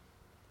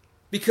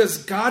 Because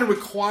God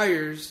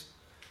requires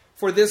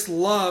for this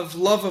love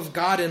of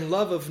God and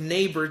love of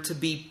neighbor, to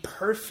be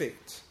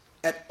perfect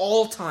at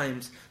all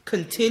times,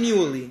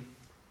 continually.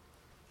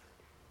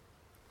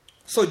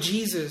 So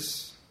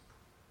Jesus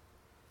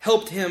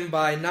helped him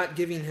by not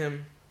leading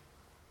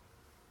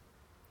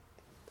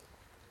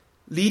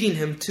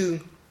him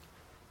to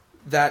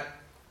that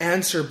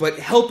answer, but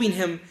helping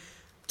him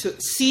to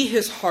see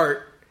his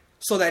heart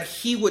so that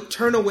he would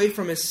turn away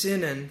from his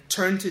sin and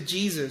turn to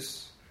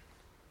Jesus.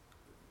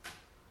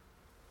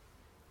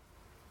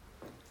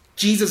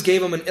 Jesus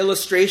gave him an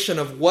illustration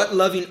of what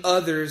loving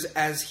others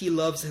as he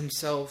loves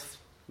himself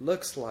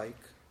looks like.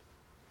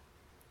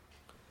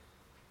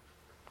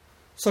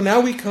 So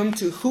now we come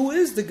to who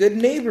is the good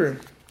neighbor.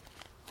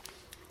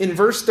 In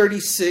verse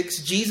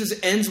 36, Jesus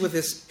ends with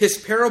his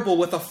parable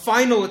with a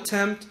final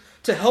attempt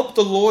to help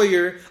the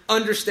lawyer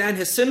understand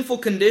his sinful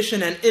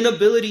condition and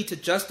inability to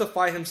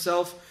justify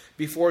himself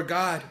before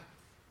God.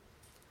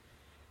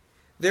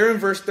 There in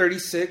verse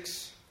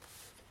 36,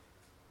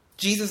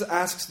 Jesus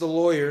asks the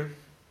lawyer,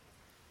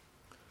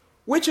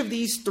 which of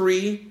these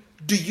three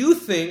do you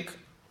think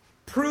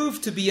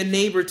proved to be a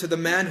neighbor to the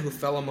man who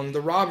fell among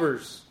the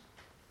robbers?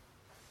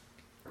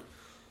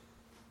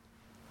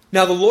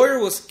 Now the lawyer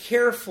was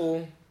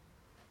careful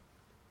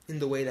in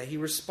the way that he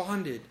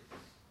responded.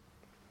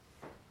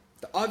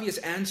 The obvious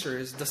answer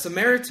is the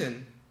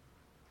Samaritan.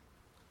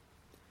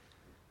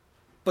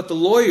 But the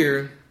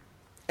lawyer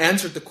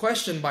answered the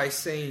question by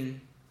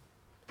saying,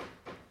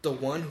 the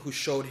one who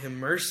showed him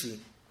mercy.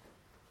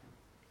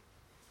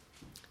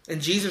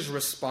 And Jesus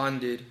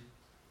responded,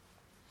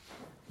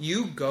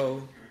 you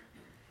go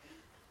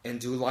and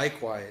do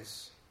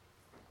likewise.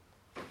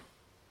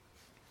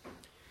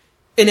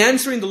 In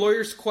answering the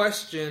lawyer's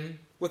question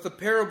with the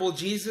parable,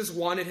 Jesus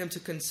wanted him to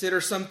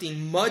consider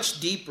something much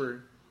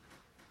deeper.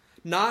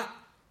 Not,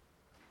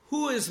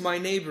 who is my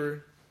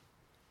neighbor?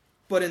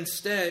 But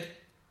instead,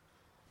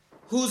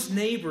 whose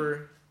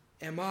neighbor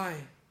am I?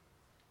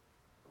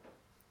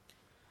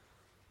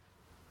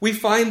 We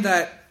find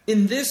that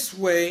in this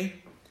way,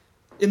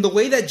 in the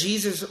way that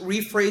Jesus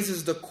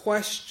rephrases the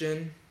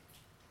question,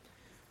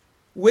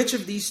 which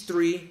of these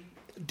three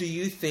do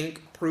you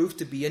think proved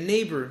to be a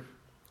neighbor?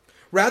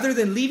 Rather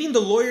than leaving the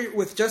lawyer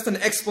with just an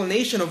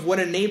explanation of what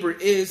a neighbor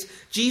is,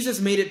 Jesus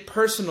made it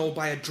personal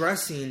by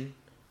addressing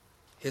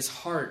his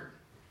heart.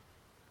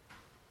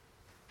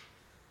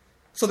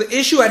 So the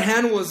issue at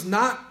hand was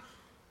not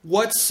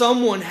what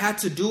someone had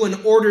to do in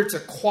order to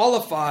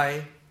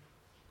qualify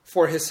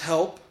for his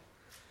help,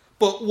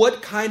 but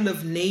what kind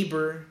of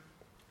neighbor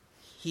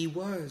he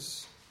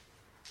was.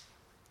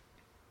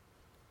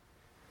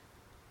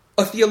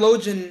 A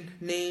theologian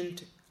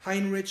named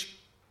Heinrich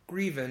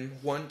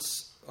Greven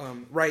once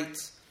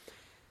writes,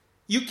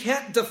 you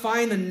can't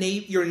define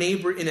your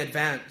neighbor in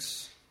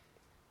advance.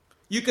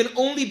 You can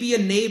only be a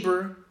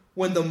neighbor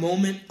when the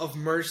moment of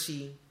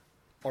mercy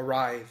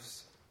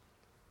arrives.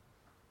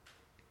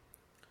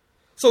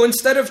 So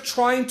instead of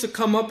trying to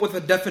come up with a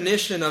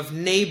definition of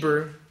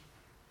neighbor,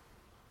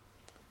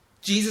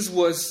 Jesus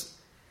was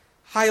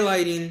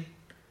highlighting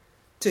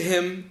to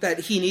him that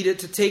he needed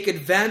to take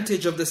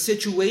advantage of the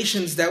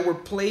situations that were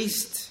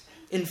placed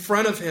in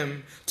front of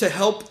him to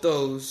help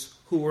those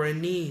who were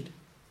in need.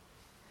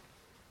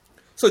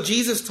 So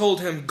Jesus told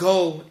him,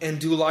 go and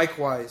do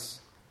likewise.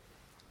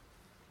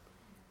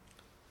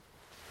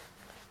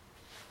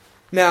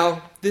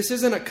 Now, this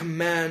isn't a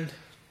command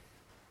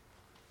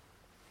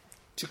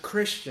to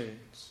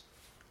Christians,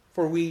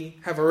 for we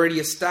have already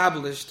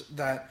established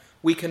that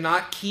we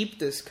cannot keep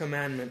this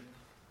commandment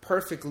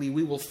perfectly.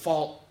 We will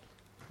fall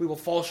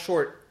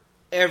short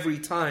every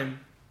time.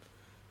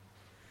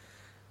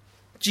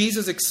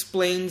 Jesus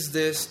explains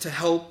this to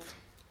help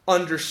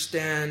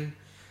understand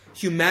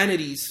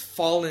humanity's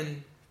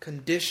fallen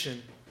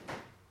condition.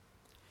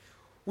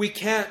 We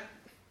can't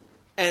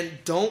and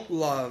don't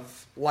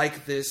love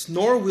like this,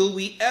 nor will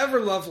we ever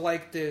love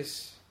like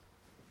this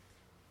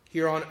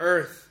here on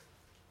earth.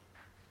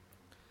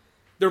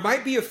 There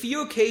might be a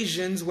few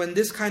occasions when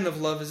this kind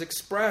of love is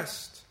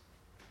expressed.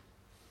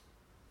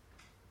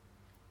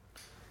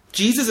 What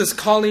Jesus is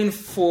calling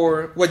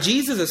for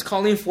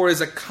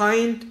is a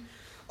kind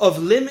of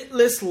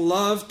limitless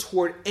love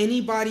toward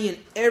anybody and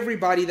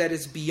everybody that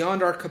is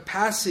beyond our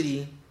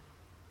capacity.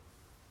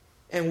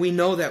 And we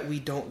know that we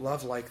don't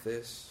love like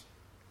this.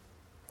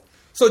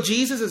 So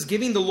Jesus is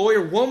giving the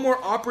lawyer one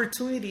more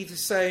opportunity to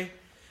say,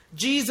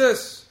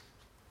 Jesus,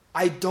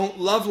 I don't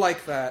love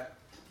like that.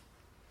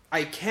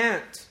 I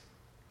can't.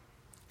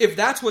 If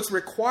that's what's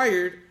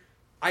required,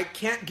 I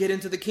can't get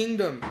into the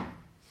kingdom.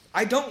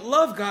 I don't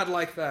love God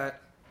like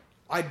that.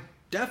 I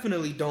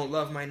definitely don't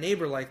love my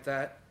neighbor like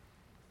that.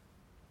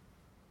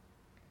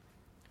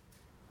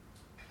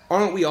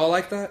 Aren't we all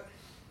like that?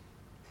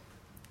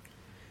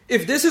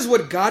 If this is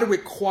what God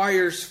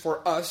requires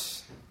for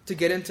us to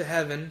get into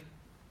heaven,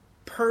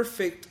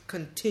 perfect,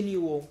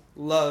 continual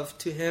love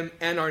to Him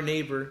and our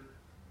neighbor,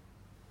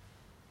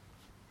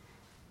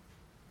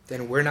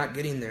 then we're not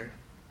getting there.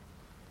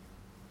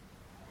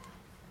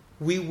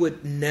 We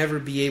would never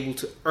be able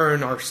to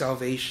earn our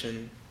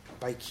salvation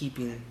by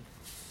keeping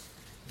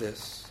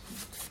this.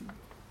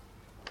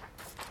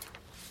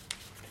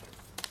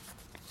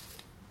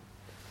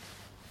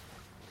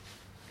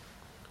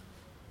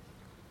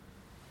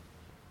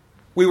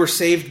 We were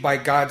saved by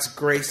God's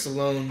grace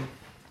alone,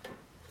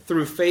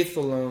 through faith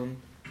alone,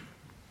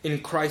 in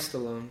Christ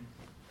alone.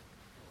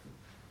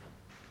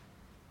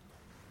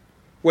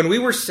 When we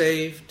were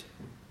saved,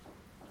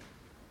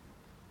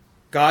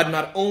 God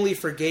not only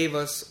forgave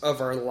us of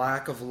our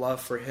lack of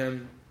love for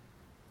Him,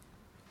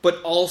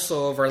 but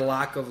also of our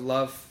lack of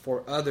love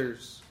for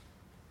others.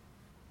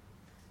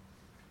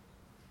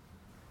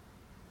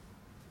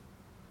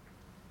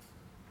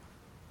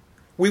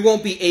 We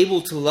won't be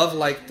able to love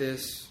like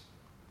this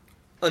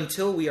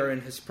until we are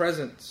in His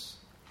presence.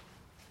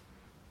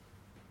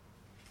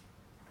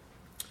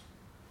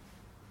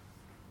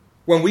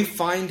 When we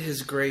find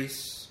His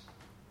grace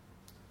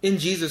in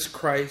Jesus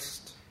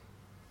Christ,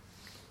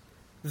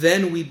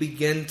 then we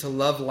begin to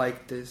love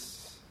like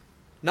this.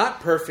 Not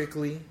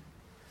perfectly,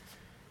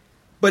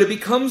 but it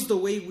becomes the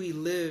way we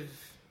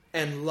live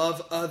and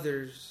love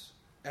others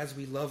as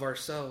we love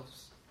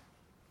ourselves.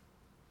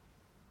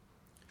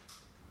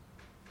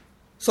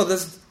 So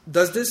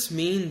does this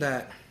mean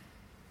that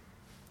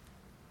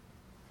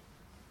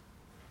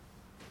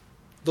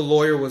the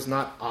lawyer was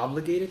not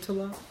obligated to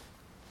love?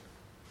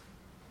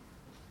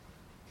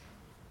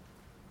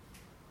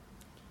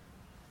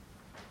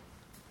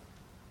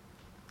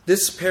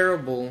 This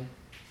parable,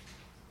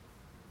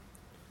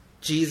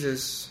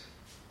 Jesus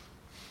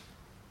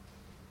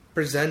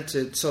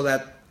presented so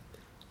that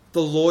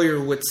the lawyer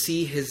would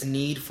see his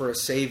need for a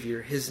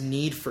Savior, his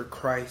need for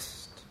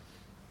Christ.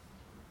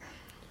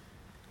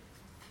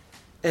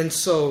 And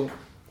so,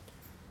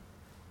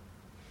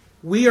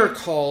 we are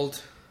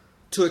called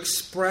to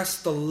express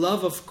the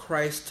love of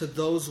Christ to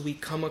those we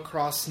come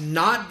across,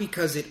 not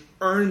because it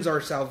earns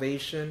our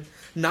salvation,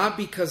 not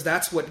because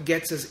that's what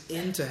gets us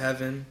into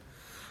heaven,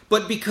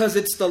 but because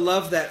it's the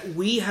love that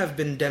we have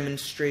been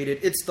demonstrated.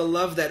 It's the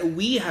love that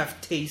we have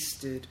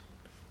tasted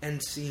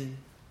and seen.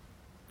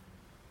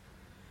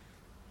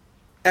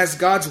 As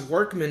God's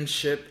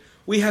workmanship,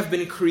 we have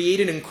been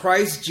created in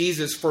Christ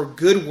Jesus for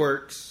good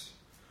works,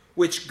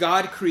 which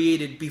God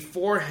created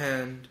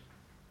beforehand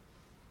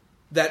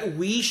that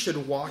we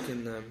should walk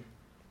in them.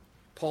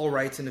 Paul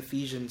writes in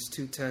Ephesians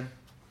 2:10.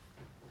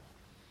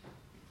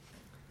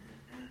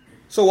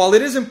 So while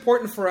it is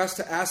important for us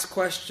to ask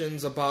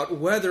questions about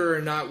whether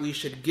or not we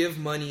should give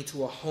money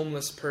to a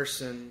homeless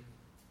person,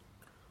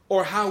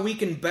 or how we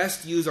can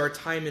best use our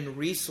time and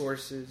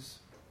resources,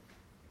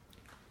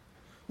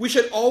 we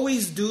should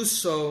always do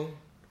so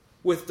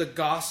with the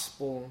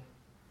gospel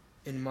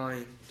in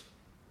mind.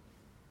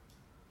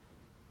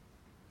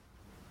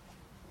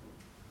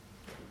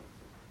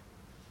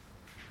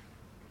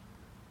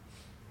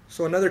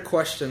 So another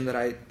question that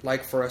I'd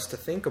like for us to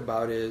think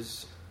about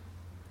is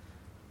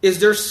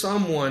there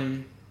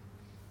someone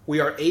we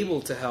are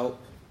able to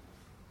help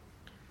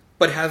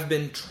but have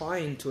been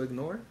trying to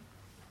ignore?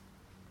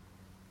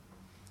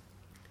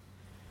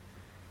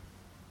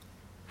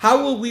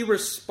 How will we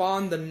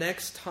respond the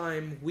next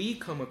time we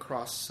come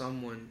across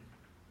someone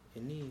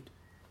in need?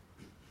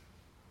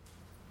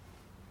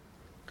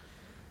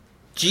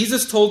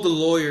 Jesus told the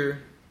lawyer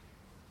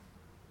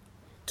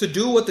to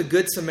do what the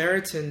Good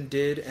Samaritan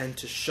did and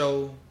to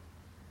show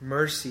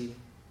mercy.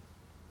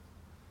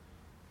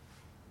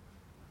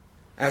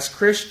 As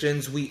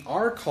Christians, we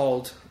are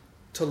called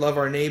to love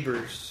our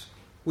neighbors.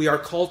 We are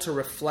called to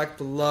reflect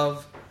the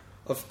love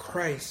of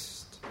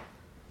Christ.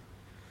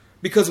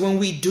 Because when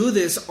we do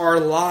this, our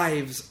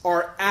lives,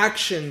 our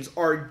actions,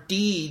 our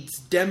deeds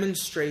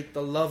demonstrate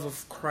the love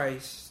of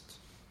Christ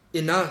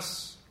in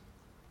us.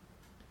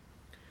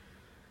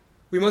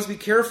 We must be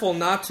careful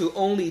not to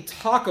only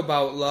talk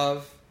about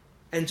love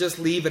and just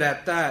leave it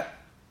at that.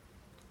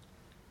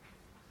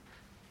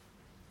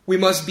 We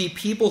must be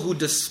people who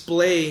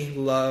display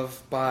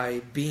love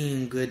by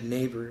being good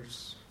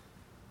neighbors.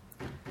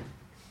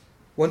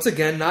 Once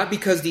again, not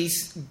because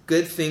these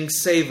good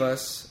things save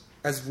us,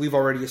 as we've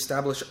already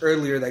established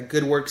earlier that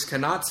good works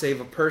cannot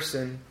save a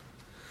person.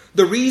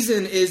 The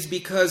reason is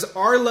because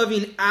our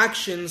loving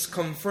actions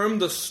confirm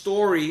the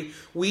story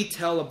we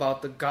tell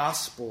about the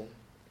gospel.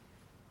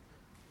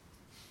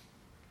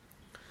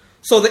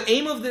 So the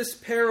aim of this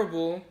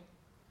parable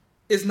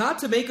is not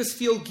to make us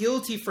feel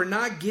guilty for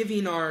not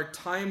giving our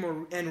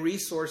time and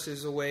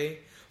resources away,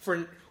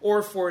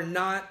 or for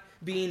not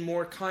being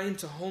more kind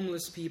to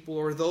homeless people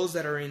or those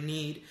that are in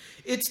need.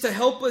 It's to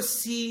help us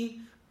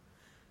see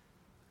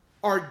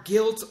our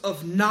guilt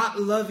of not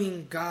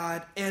loving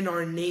God and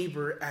our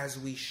neighbor as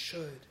we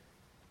should.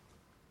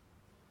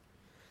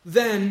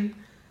 Then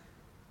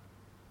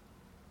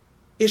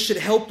it should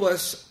help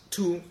us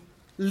to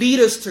lead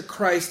us to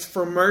Christ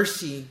for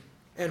mercy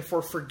and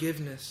for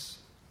forgiveness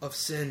of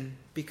sin,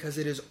 because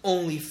it is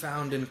only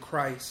found in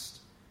Christ.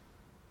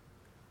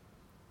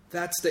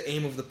 That's the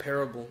aim of the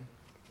parable.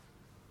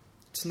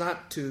 It's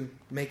not to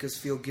make us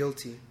feel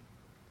guilty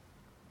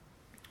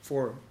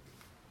for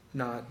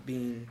not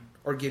being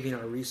or giving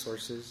our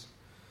resources.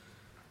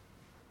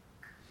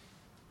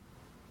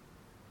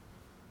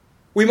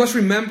 We must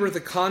remember the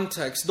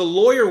context. The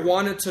lawyer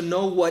wanted to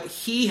know what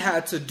he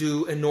had to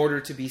do in order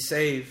to be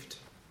saved.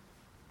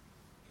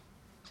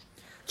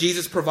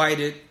 Jesus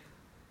provided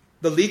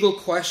the legal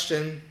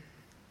question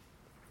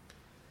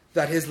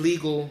that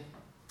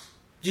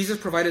Jesus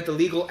provided the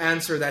legal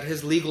answer that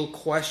his legal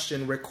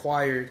question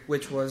required,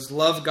 which was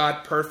love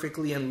God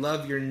perfectly and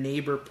love your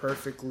neighbor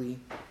perfectly.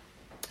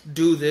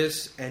 Do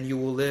this and you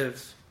will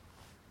live.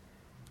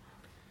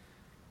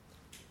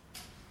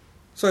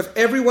 So if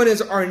everyone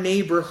is our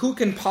neighbor, who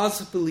can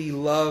possibly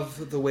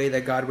love the way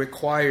that God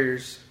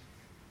requires?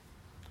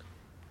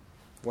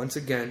 Once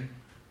again,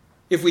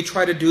 if we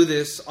try to do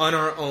this on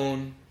our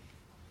own,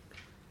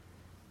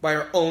 by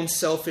our own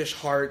selfish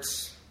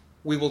hearts,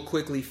 we will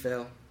quickly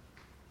fail.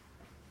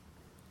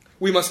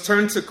 We must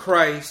turn to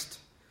Christ,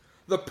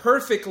 the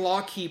perfect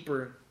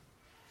lawkeeper,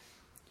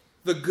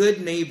 the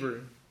good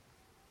neighbor,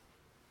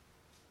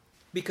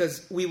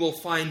 because we will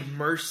find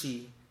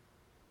mercy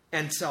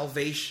and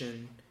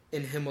salvation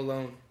in Him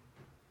alone.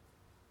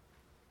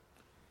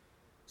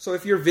 So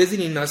if you're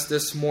visiting us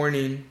this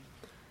morning,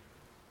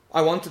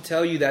 I want to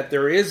tell you that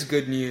there is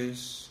good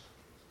news.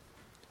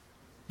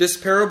 This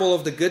parable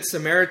of the Good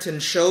Samaritan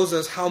shows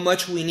us how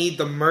much we need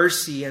the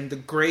mercy and the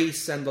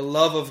grace and the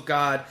love of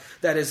God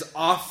that is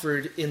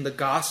offered in the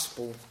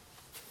gospel.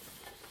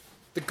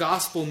 The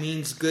gospel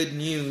means good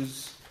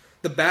news.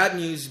 The bad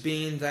news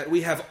being that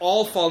we have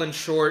all fallen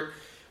short,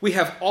 we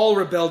have all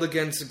rebelled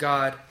against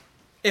God,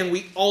 and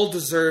we all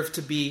deserve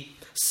to be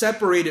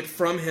separated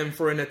from Him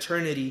for an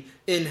eternity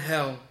in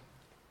hell.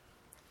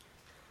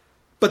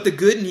 But the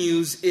good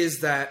news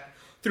is that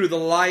through the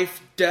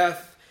life,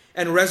 death,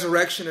 and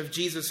resurrection of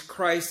Jesus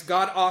Christ,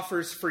 God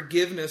offers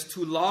forgiveness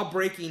to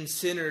law-breaking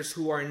sinners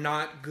who are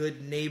not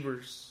good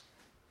neighbors.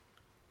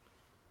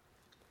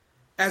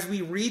 As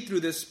we read through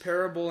this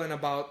parable and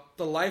about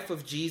the life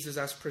of Jesus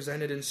as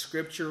presented in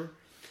Scripture,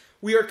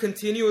 we are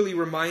continually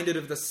reminded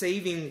of the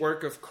saving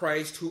work of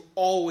Christ, who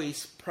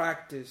always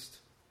practiced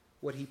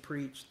what He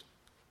preached.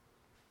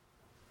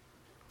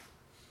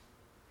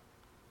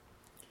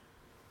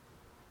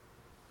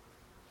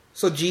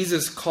 So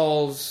Jesus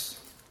calls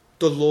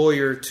the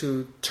lawyer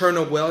to turn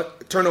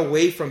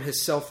away from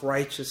his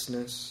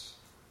self-righteousness.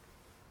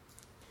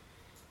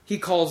 He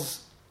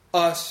calls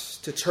us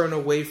to turn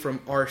away from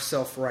our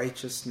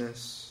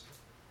self-righteousness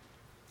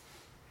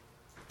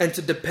and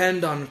to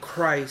depend on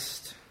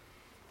Christ,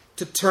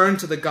 to turn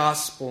to the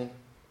gospel.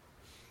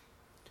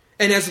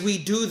 And as we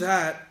do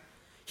that,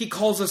 He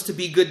calls us to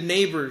be good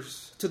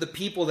neighbors to the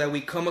people that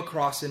we come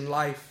across in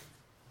life.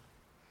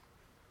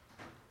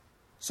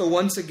 So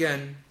once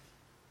again,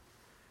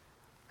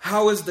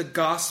 how is the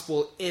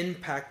gospel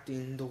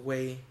impacting the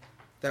way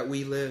that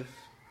we live?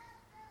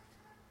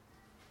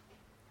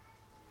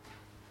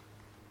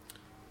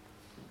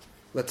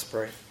 Let's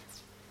pray.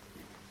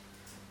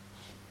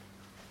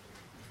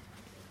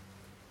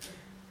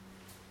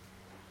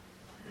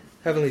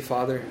 Heavenly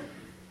Father,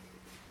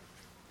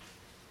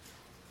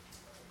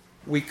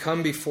 we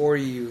come before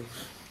You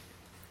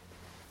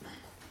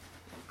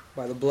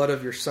by the blood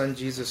of Your Son,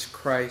 Jesus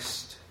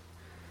Christ,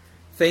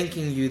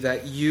 thanking You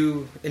that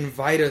You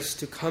invite us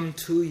to come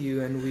to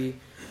You, and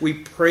we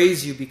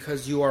praise You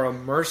because You are a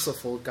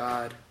merciful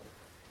God.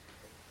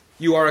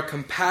 You are a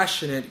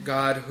compassionate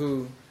God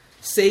who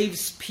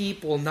saves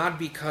people not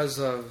because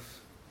of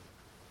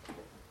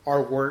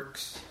our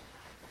works,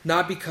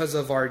 not because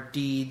of our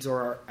deeds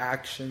or our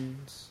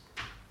actions,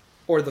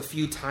 or the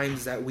few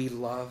times that we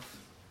love,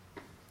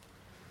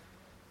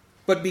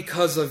 but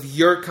because of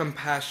your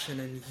compassion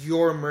and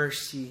your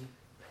mercy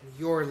and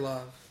your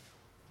love.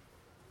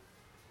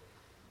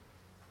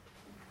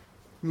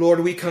 Lord,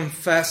 we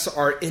confess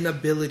our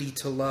inability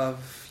to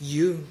love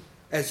you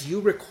as you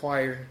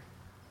require.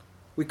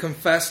 We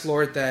confess,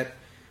 Lord, that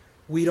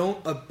we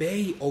don't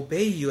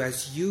obey you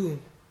as you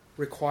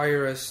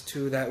require us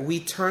to, that we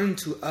turn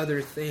to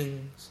other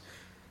things,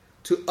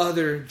 to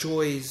other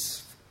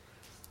joys,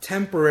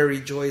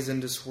 temporary joys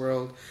in this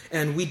world,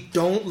 and we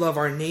don't love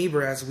our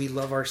neighbor as we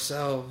love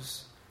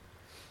ourselves.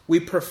 We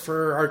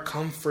prefer our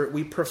comfort.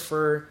 We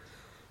prefer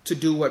to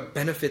do what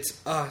benefits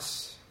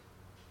us,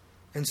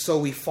 and so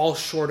we fall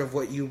short of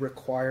what you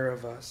require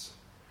of us.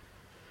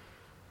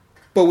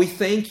 But we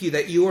thank you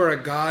that you are a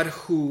God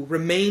who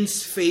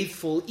remains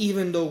faithful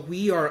even though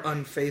we are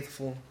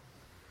unfaithful.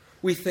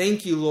 We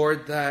thank you,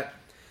 Lord, that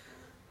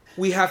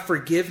we have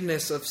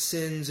forgiveness of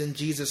sins in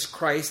Jesus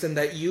Christ, and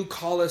that you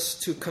call us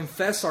to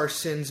confess our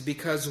sins,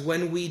 because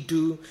when we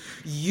do,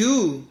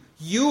 you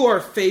are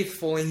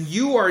faithful and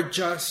you are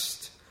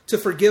just to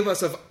forgive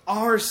us of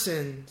our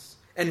sins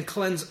and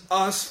cleanse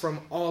us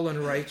from all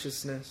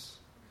unrighteousness.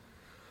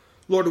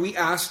 Lord, we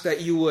ask that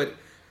you would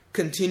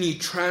continue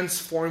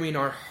transforming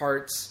our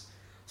hearts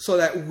so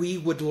that we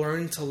would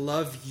learn to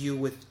love you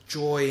with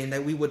joy, and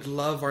that we would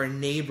love our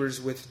neighbors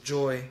with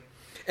joy,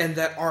 and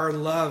that our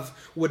love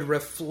would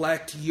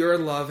reflect your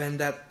love, and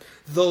that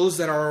those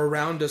that are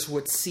around us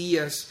would see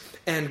us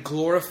and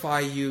glorify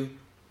you,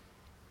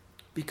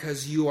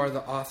 because you are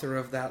the author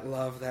of that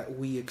love that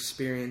we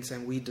experience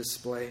and we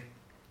display.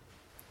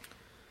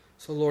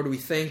 So Lord, we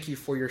thank you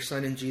for your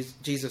Son in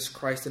Jesus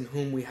Christ, in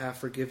whom we have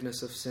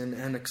forgiveness of sin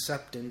and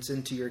acceptance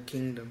into your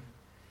kingdom.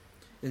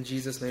 In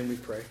Jesus' name we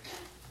pray.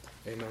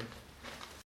 Amen.